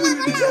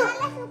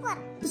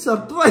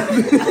ഷർട്ട്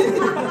വാങ്ങി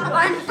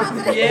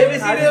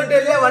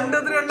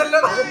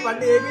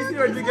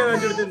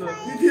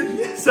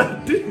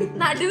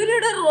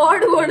നടുവിലൂടെ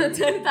റോഡ് പോണു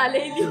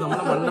തലയിൽ.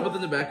 നമ്മളെ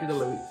മണ്ഡപത്തിന്റെ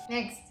ബാക്കിലുള്ളത്.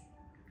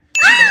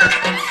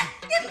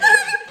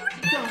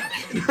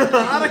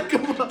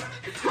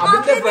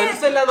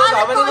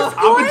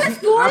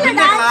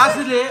 അഭിന്റെ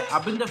ക്ലാസ്സില്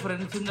അഭിന്റെ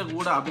ഫ്രണ്ട്സിന്റെ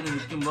കൂടെ അഭിന്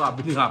നിൽക്കുമ്പോ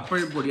അഭിന്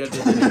അപ്പോഴും പൊടിയായിട്ട്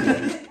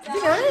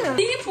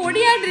നീ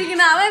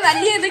പൊടിയായിട്ടിരിക്കണ അവൻ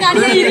വലിയ ഇത്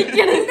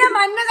കാണിയായിരിക്കണ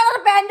മഞ്ഞ കളർ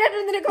പാന്റ് ആയിട്ട്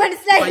നിനക്ക്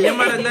മനസ്സിലായി.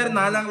 പയ്യന്മാരെല്ലാരും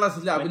 4ാം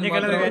ക്ലാസ്സില് അഭിന്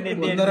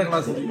 1.5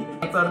 ക്ലാസ്സില്.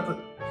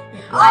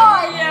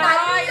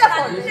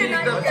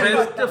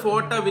 Best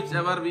photo which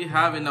ever we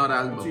have in our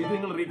album.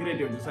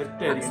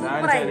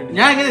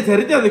 ഞാൻ ഇങ്ങനെ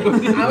ചെറിയ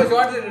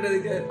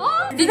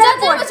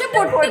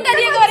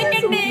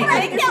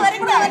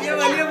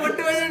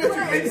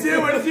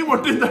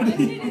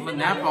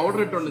ഞാൻ പൗഡർ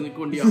ഇട്ടോണ്ട്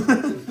നിക്കൊണ്ടിയാ.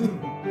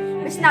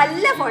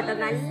 നല്ല ഫോട്ടോ,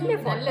 നല്ല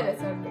ഫോട്ടോ.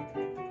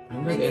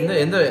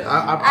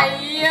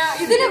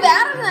 ഇതിന്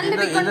വേറൊരു നല്ല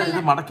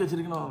പിക്കുണ്ടല്ലോ. മടക്കി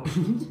വെച്ചിരിക്കണോ?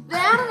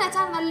 വേറെ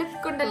നല്ല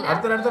പിക്കുണ്ടല്ലോ.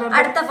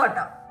 അടുത്ത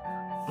ഫോട്ടോ.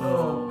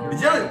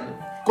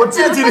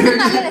 കൊച്ചിൽ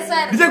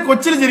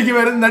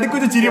ചിരിക്കുമായിരുന്നു,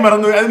 നടുക്കൊച്ച ചിരി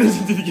മറന്നു, അതിന്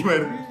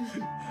ചിരിക്കുമായിരുന്നു.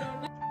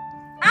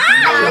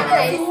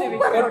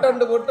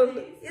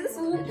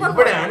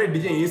 ഇവിടെയാണ്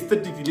ഡിജെ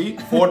ഈസ്തറ്റിക്കലി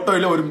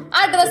ഫോട്ടോയിലെ ഒരു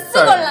ഡ്രസ്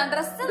കൊള്ളാം,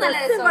 ഡ്രസ് നല്ല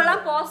കൊള്ളാം,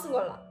 പോസും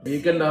കൊള്ളാം.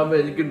 വീക്കെൻഡ് ആകുമ്പോ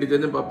എനിക്ക്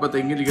ഡിജന് പപ്പ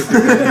തെങ്ങിൽ കെട്ടി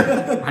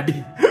അടി.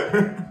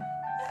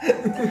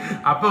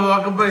 അപ്പൊ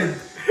നോക്കുമ്പോ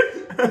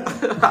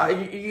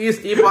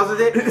ഈ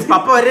പോസേ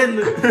പപ്പ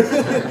വരെയെന്ന്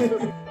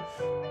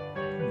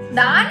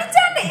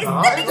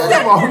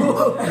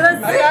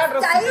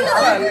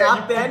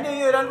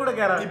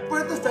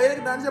ഇപ്പോഴത്തെ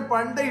സ്റ്റൈലൊക്കെ ഡാൻസ്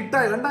പണ്ടേ ഇട്ടാ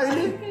കണ്ട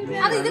അതില്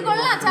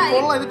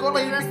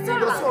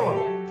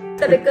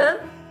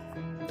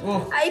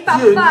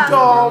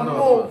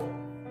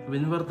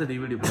വിൻവർത്ത്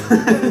DVD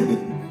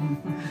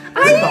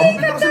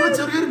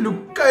ചെറിയൊരു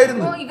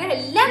ലുക്കായിരുന്നു.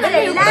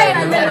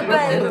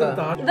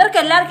 ഇവർക്ക്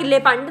എല്ലാവർക്കും ഇല്ലേ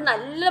പണ്ട്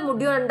നല്ല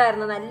മുടി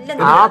ഉണ്ടായിരുന്നു, നല്ല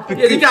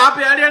എനിക്ക് ആ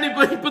പേടിയാണ്.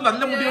 ഇപ്പൊ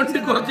നല്ല മുടി കൊണ്ട്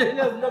കുറച്ച്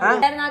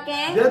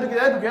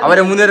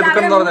അവരെ 3 പേരെ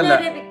പിക്കെന്ന് പറഞ്ഞല്ല.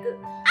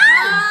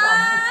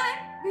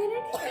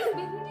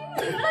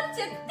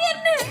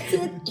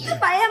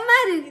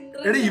 പയ്യന്മാര്.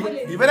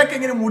 ഇവരൊക്കെ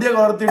ഇങ്ങനെ മുടിയ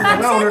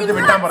വളർത്തിയിട്ട്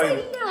വെട്ടാൻ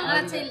പറയുന്നു.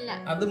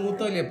 അത്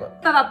മൂത്തോലിയപ്പ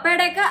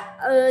പപ്പയുടെ ഒക്കെ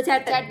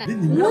ചേട്ടൻ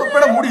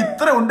നിങ്ങളുടെ മുടി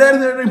ഇത്ര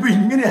ഉണ്ടായിരുന്നു, ഇപ്പൊ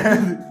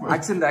ഇങ്ങനെയായത്.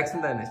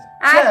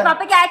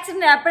 പപ്പയ്ക്ക്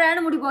ആക്സിഡന്റ്, അപ്പോഴാണ്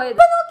മുടി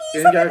പോയത്.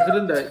 എനിക്ക്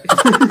ആക്സിഡന്റ് ആയി.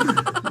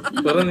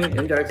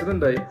 എനിക്ക്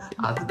ആക്സിഡന്റ് ആയി.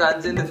 അത്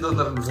ഡാൻസിന്റെ എന്തോ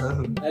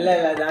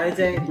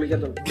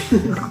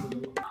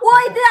ഓ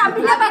ഇത്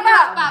അഭിന്റെ പപ്പ.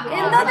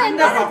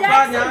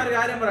 ഞാനൊരു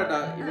കാര്യം പറയട്ടെ,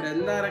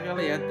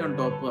 ഇവരെല്ലാരെക്കാളും ഏറ്റവും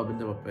top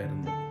അഭിന്റെ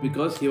പപ്പയായിരുന്നു.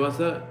 Because he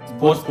was A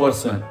sports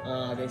person.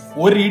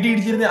 ഒരു ഇടി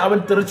ഇടിച്ചിരുന്ന അവൻ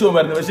തെറിച്ചു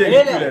പോകുമായിരുന്നു. പക്ഷെ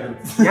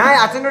ഞാൻ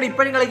അച്ഛനോട്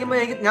ഇപ്പഴും കളിക്കുമ്പോ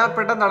ഞാൻ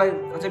പെട്ടെന്ന് കളയും.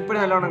 അച്ഛൻ ഇപ്പഴും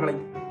നല്ലോണം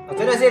കളയും.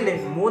 അച്ഛൻ രസമല്ലേ,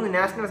 3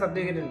 നാഷണൽ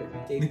സർട്ടിഫിക്കറ്റ്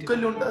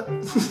ഉണ്ട്.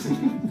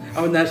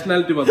 അവൻ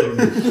നാഷണാലിറ്റി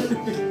മാത്രമുണ്ട്.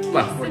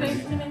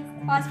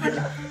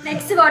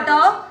 Next photo.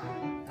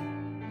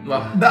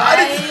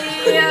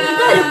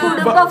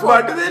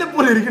 വടുവേലെ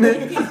പോലെ ഇരിക്കണേ,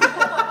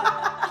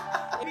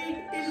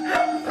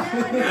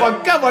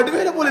 പക്ക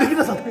വടുവേലെ പോലെ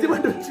ഇരിക്കുന്ന.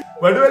 സത്യമായിട്ട്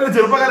വടുവേലെ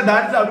ചെറുപ്പക്കാരൻ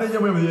ഡാൻസ്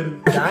അഭിനയിക്കാൻ പോയി മതിയായിരുന്നു.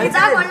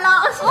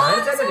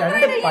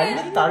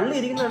 തള്ളി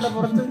ഇരിക്കുന്നുണ്ട്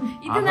പുറത്ത്.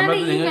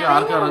 നിങ്ങൾക്ക്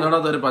ആർക്കും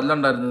അറിഞ്ഞോടാത്ത ഒരു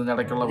പല്ലുണ്ടായിരുന്നു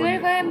ഇടയ്ക്കുള്ള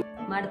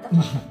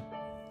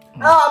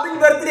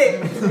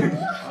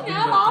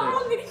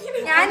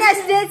ഞാൻ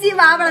അശ്വചി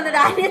വാവളന്ന്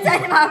ഡാനിയച്ചാൻ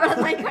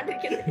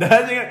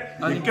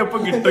എനിക്കപ്പം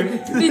കിട്ടും.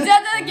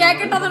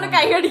 കേക്കട്ടോണ്ട്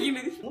കൈ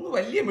കടിക്കുന്നത്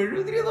വലിയ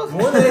മെഴുകുതിരി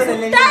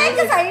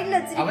സൈഡിൽ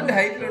അവന്റെ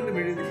ഹൈറ്റിലുണ്ട്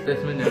മെഴുകുതിരി.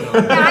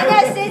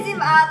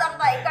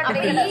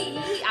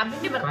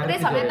 അഭിന്റെ ബർത്ത്ഡേ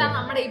സമയത്താണ്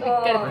നമ്മുടെ ഈ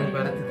പിക്ക്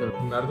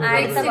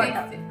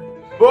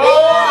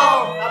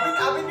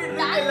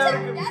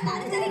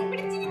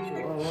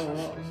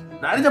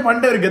ഡാനിച്ച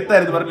പണ്ടേ ഒരു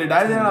ഗത്തായിരുന്നു, പറഞ്ഞില്ലേ?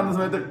 ഡാനിച്ച അന്ന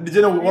സമയത്ത്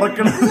ഡിജനെ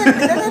ഉറക്കണം.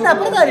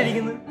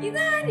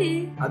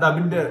 അത്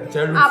അഭിന്റെ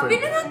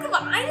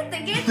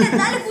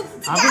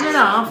അഭിനയ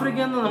ആഫ്രിക്ക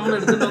നമ്മൾ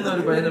എടുത്തിട്ട്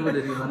ഒരു പയ്യനെ പോലെ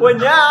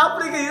ഞാൻ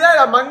ആഫ്രിക്ക, ഇതാ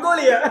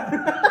മംഗോളിയ.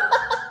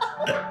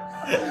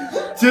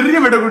 ചെറിയ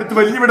വിട കൊടുത്ത്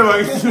വലിയ വിട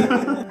വാങ്ങിച്ചു.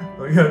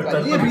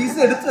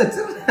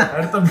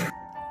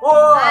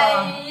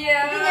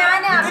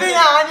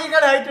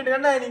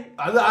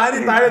 അത്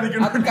ആരും താഴെ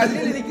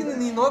നിൽക്കുന്നു.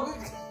 നീ നോക്ക്,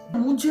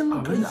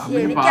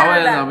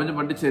 പാവായിരുന്നു. അവന്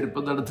പണ്ട് ചെരുപ്പ്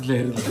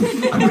നടത്തില്ലായിരുന്നു.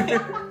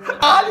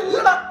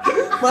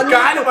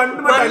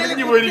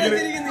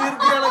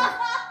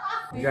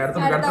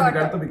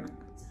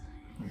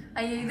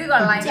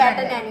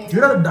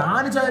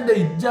 ഡാനിച്ചാന്റെ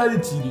ഇജാതി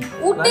ചിരി,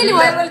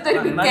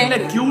 നല്ല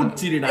ക്യൂട്ട്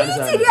ചിരി.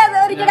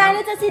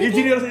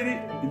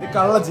 ഇത്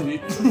കള്ള ചിരി.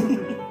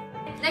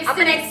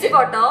 Next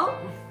photo.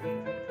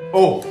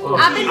 ഓ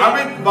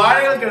അവൻ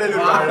വാഴകൾക്കിടയിൽ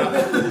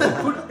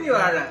കുട്ടി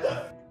വാഴ.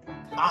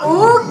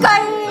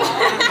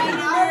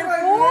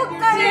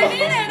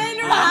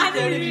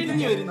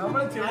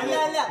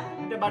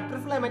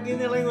 ബട്ടർഫ്ലൈ മറ്റേ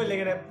ഇളകുമല്ലേ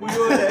ഇങ്ങനെ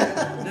പുഴുപോലെ.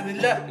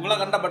 ഇവിടെ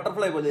കണ്ട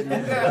ബട്ടർഫ്ലൈ പോലെ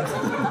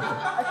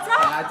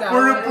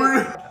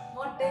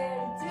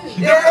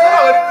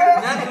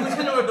ഞാൻ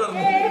ട്യൂഷന് പോയിട്ട്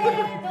പറഞ്ഞു.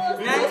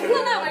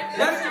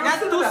 ഞാൻ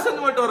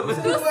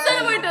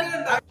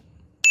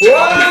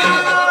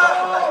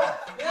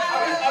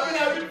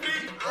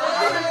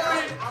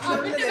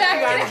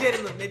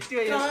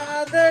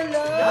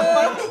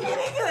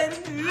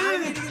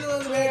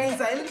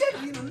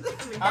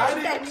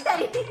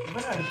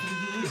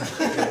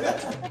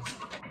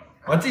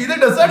ഇത്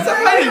ഡെസേർട്ട്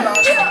സഫാരി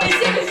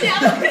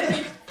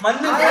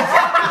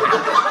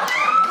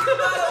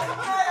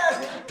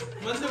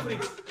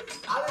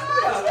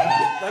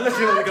നല്ല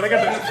ക്ഷീണം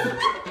കിടക്കട്ടെ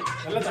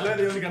നല്ല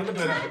തലവേദന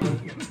കിടന്നിട്ട് വരാം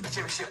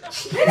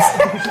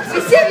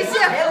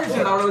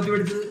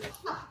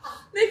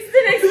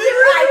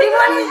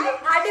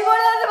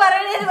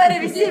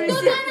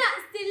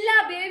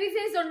ബേബി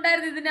ഫേസ്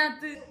ഉണ്ടായിരുന്നു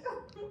ഇതിനകത്ത്.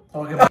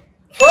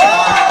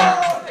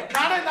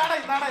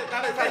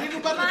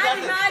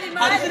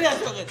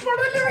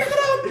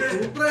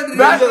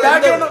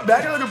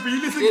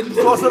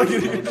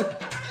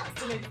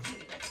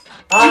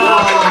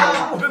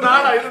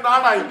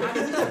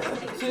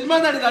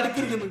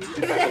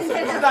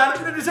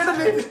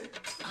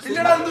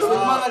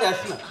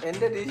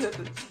 എന്റെ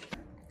ടീഷർട്ട്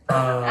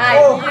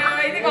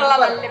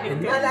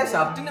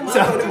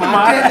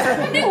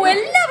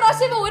എല്ലാ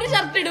പ്രാവശ്യം ഒരു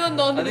ഷർട്ട് ഇടുമെന്ന്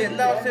തോന്നുന്നു.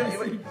 എല്ലാ വർഷവും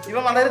ഇവ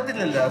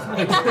വളരത്തില്ലല്ലോ.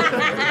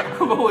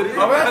 ഒരു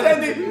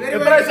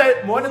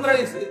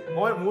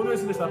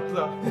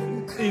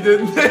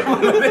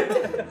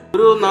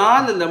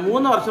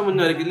 3 വർഷം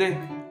മുന്നേ ആയിരിക്കും ഇല്ലേ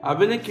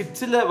അവന്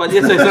കിഡ്സിലെ വലിയ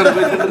സൈസാണ്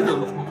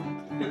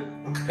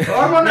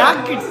ഞാൻ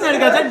കിഡ്സ്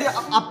എടുക്കാം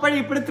അപ്പഴും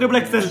ഇപ്പഴും ട്രിപ്പിൾ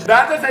എക്സൽ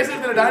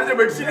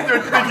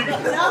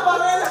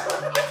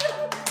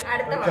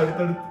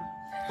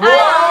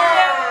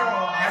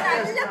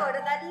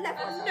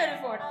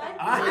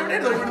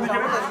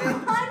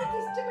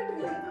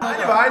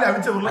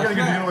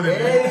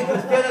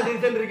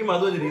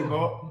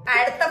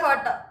അടുത്ത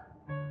ഫോട്ടോ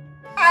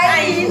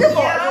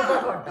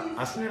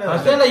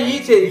ഈ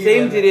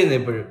സെയിം ചിരിയെന്ന്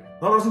എപ്പോഴും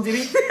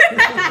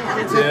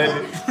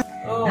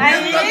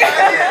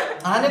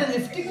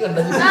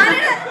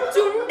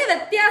ചുണ്ട്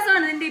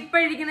വ്യത്യാസമാണ് നിന്റെ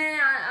ഇപ്പഴിരിക്കണ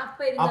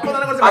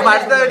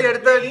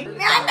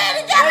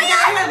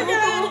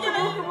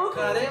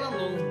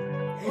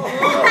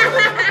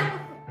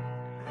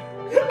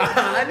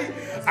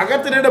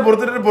അകത്തിനെ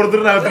പുറത്തിനെ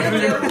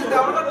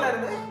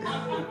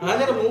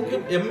മൂക്ക്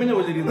എമ്മിനെ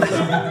പോലിരിക്കുന്നു.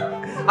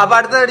 അപ്പൊ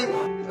അടുത്തടി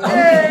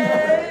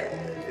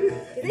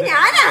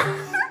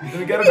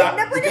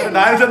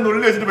ഡാൻസ്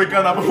നുള്ളിൽ വെച്ചിട്ട്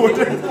വെക്കാണ് അപ്പൊ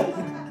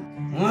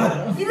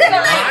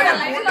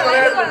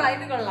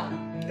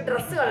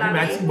ഡ്രസ് കൊള്ളാം.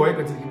 മാക്സിമം ബോയ്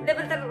വെച്ചിരിക്കുന്നു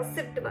ഇതേപോലത്തെ ഡ്രസ്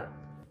ഇട്ട്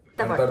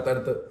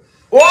അടുത്ത്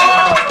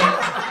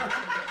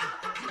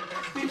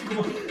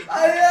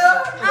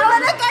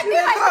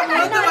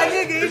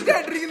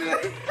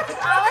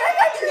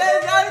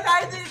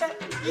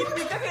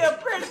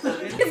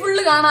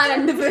ഫുള്ള് കാണാൻ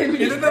 2 ഫ്രെയിം.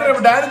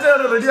 ഡാൻസ്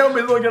റെഡി ആവുമ്പോ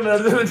ഇത് നോക്കിയാണ്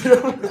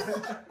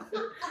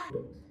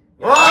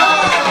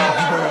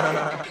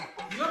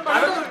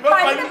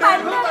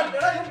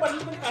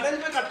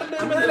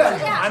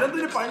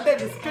അനന്തിന് പണ്ടേ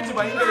ബിസ്ക്കറ്റ്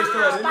ഭയങ്കര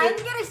ഇഷ്ടമായിരുന്നു.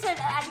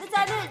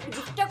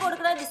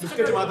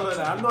 ബിസ്ക്കറ്റ്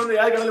മാത്രമല്ല അന്നൊന്ന്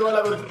ഏത് കടലിൽ പോലെ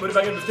ഒരു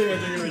പാക്കറ്റ് ബിസ്ക്കറ്റ്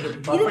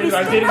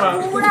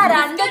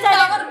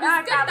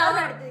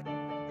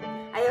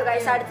അയ്യോ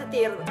കഴിച്ച അടുത്ത്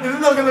തീർന്നു. ഇത്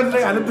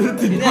നോക്കുന്നുണ്ടെങ്കിൽ അനന്തിന്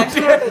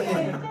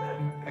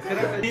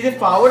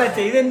പൗള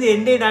ചെയ്തെന്ത്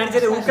എന്റെ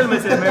ഡാൻസിന്റെ ഊക്കൽ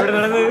മത്സരം എവിടെ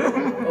നടന്നത്?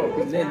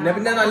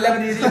 പിന്നെ നല്ല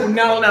രീതിയിൽ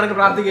പുണ്യാളെന്നാണ്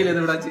പ്രാർത്ഥിക്കല്ലേ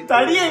ഇവിടെ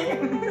തടിയേ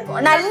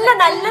നല്ല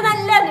നല്ല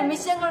നല്ല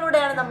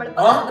നിമിഷങ്ങളിലൂടെയാണ് നമ്മൾ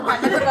പോകുന്നത്.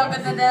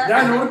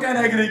 ഞാൻ ഓർക്കാൻ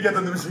ആഗ്രഹിക്കാത്ത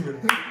നിമിഷങ്ങൾ.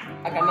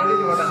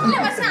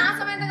 പക്ഷെ ആ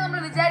സമയത്തൊക്കെ നമ്മൾ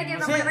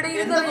വിചാരിക്കുന്നത് നമ്മൾ ഇവിടെ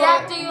ഇരുന്ന്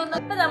റിയാക്ട് ചെയ്യുമെന്ന്.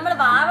 ഇപ്പൊ നമ്മൾ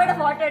വാവയുടെ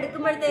ഫോട്ടോ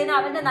എടുക്കുമ്പോഴത്തേനും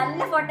അവന്റെ നല്ല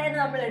ഫോട്ടോ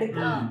നമ്മൾ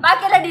എടുക്കും,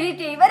 ബാക്കിയെല്ലാം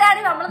ഡിലീറ്റ് ചെയ്യും. ഇവരാണ്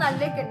നമ്മൾ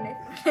നല്ലേക്കുണ്ട്.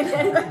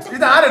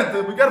 ഇത് ആരെടുത്ത്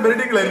മിക്കവാറും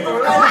ബെരിഡികളായിരിക്കും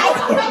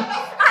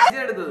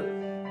എടുത്തത്.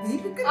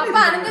 അപ്പൊ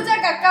അനന്തച്ചാ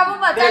കക്കാവും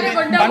അച്ഛനെ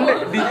കൊണ്ടുപോകും.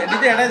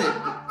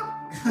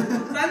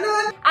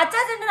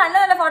 അച്ചാച്ചന്റെ നല്ല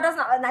നല്ല ഫോട്ടോസ്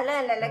നല്ല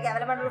നല്ല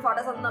കേവലമായിട്ടുള്ള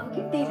ഫോട്ടോസ് ഒന്നും നമുക്ക്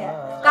കിട്ടിയില്ല.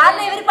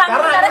 കാരണം ഇവര് പണ്ട്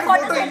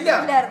ഫോട്ടോസ്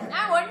ഇല്ലായിരുന്നു.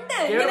 ഉണ്ട്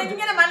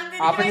ഇങ്ങനെ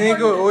അപ്പൊ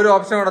നിങ്ങൾക്ക് ഒരു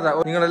ഓപ്ഷൻ കൂടെ,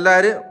 നിങ്ങൾ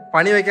എല്ലാരും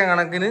പണി വെക്കാൻ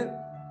കണക്കിന്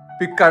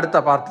പിക്ക് അടുത്ത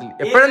പാർട്ടിൽ,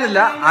 എപ്പോഴെന്നില്ല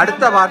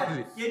അടുത്ത പാർട്ടിൽ.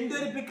 എന്റെ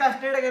ഒരു പിക്ക്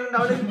അഷ്ടയുടെ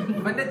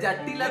ഇവന്റെ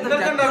ജട്ടില്ലാത്ത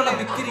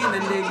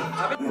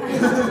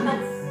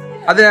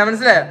അത് ഞാൻ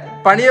മനസ്സിലായ.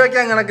 പണി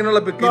വെക്കാൻ കണക്കിനുള്ള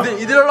പിക്ക്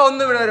ഇതിലുള്ള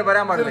ഒന്നും ഇവിടെ വരെ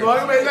വരാൻ പാടില്ല.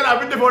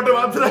 അഭിന്റെ ഫോട്ടോ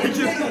മാത്രം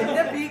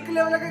പീക്ക്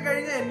ലെവലൊക്കെ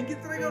കഴിഞ്ഞാൽ എനിക്ക്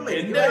ഇത്രയൊക്കെ ഉള്ളു.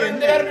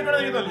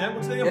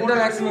 എന്റെ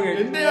മാക്സിമം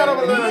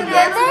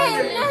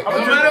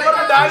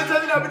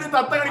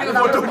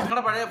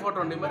നിങ്ങളുടെ പഴയ ഫോട്ടോ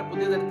ഉണ്ട്, ഇവരെ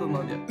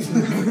പുതിയതെടുത്തൊന്നും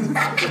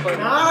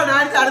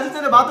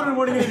ബാത്റൂമിൽ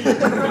പോയി.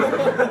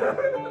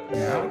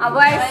 അപ്പൊ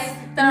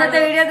ഇന്നത്തെ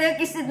വീഡിയോ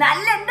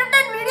നല്ല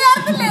എന്റർടൈൻ വീഡിയോ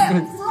ആയിരുന്നില്ലേ?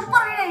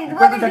 Super video.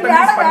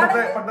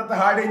 പണ്ടത്തെ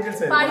ഹാർഡ്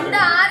ഏഞ്ചൽസ് പണ്ട്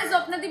ആര്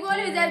സ്വപ്നത്തിൽ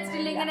പോലും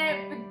വിചാരിച്ചിട്ടില്ല ഇങ്ങനെ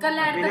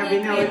പിക്കെല്ലാം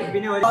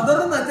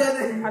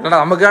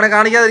നമുക്കാണെങ്കിൽ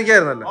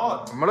കാണിക്കാതിരിക്കായിരുന്നല്ലോ,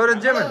 നമ്മളൊരു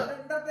എൻജോയ്മെന്റ്.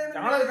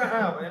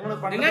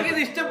 നിങ്ങൾക്ക് ഇത്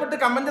ഇഷ്ടപ്പെട്ട്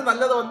കമന്റ്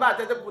നല്ലത് വന്നാൽ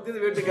അച്ഛൻ പുതിയത്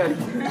വീട്ടുകാരി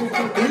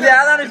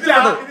ഏതാണ്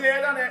ഇഷ്ടപ്പെട്ടത്?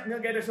 ഏതാണ്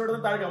നിങ്ങൾക്ക് ഏറ്റവും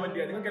ഇഷ്ടപ്പെടുന്നത് താഴെ കമന്റ്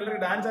ചെയ്യാം. നിങ്ങൾക്ക്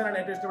എല്ലാവരും ഡാൻസ് ആണ്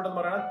ഏറ്റവും ഇഷ്ടപ്പെട്ടെന്ന്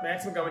പറയണം.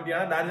 മാക്സിമം കമന്റ്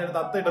ചെയ്യണം. ഡാൻസ്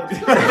തത്തിട്ട്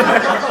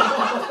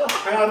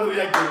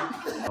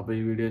അപ്പൊ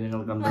ഈ വീഡിയോ നിങ്ങൾ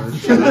കണ്ടത്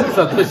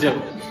സന്തോഷം.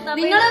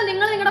 നിങ്ങൾ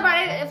നിങ്ങളുടെ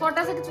പഴയ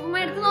ഫോട്ടോസ് ഒക്കെ ചുമ്മാ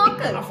എടുത്ത്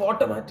നോക്ക്.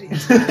 ഫോട്ടോ മാറ്റി.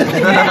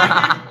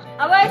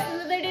 അപ്പൊ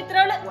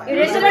ഇത്രയുള്ളൂ.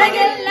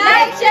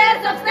 ലൈക്ക് ഷെയർ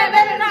സബ്സ്ക്രൈബ്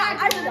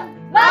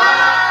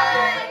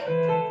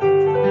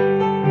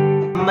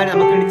അമ്മ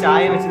നമുക്ക് വേണ്ടി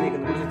ചായ വെച്ച്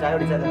നിൽക്കുന്നു. ചായ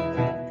കുടിച്ചാലോ?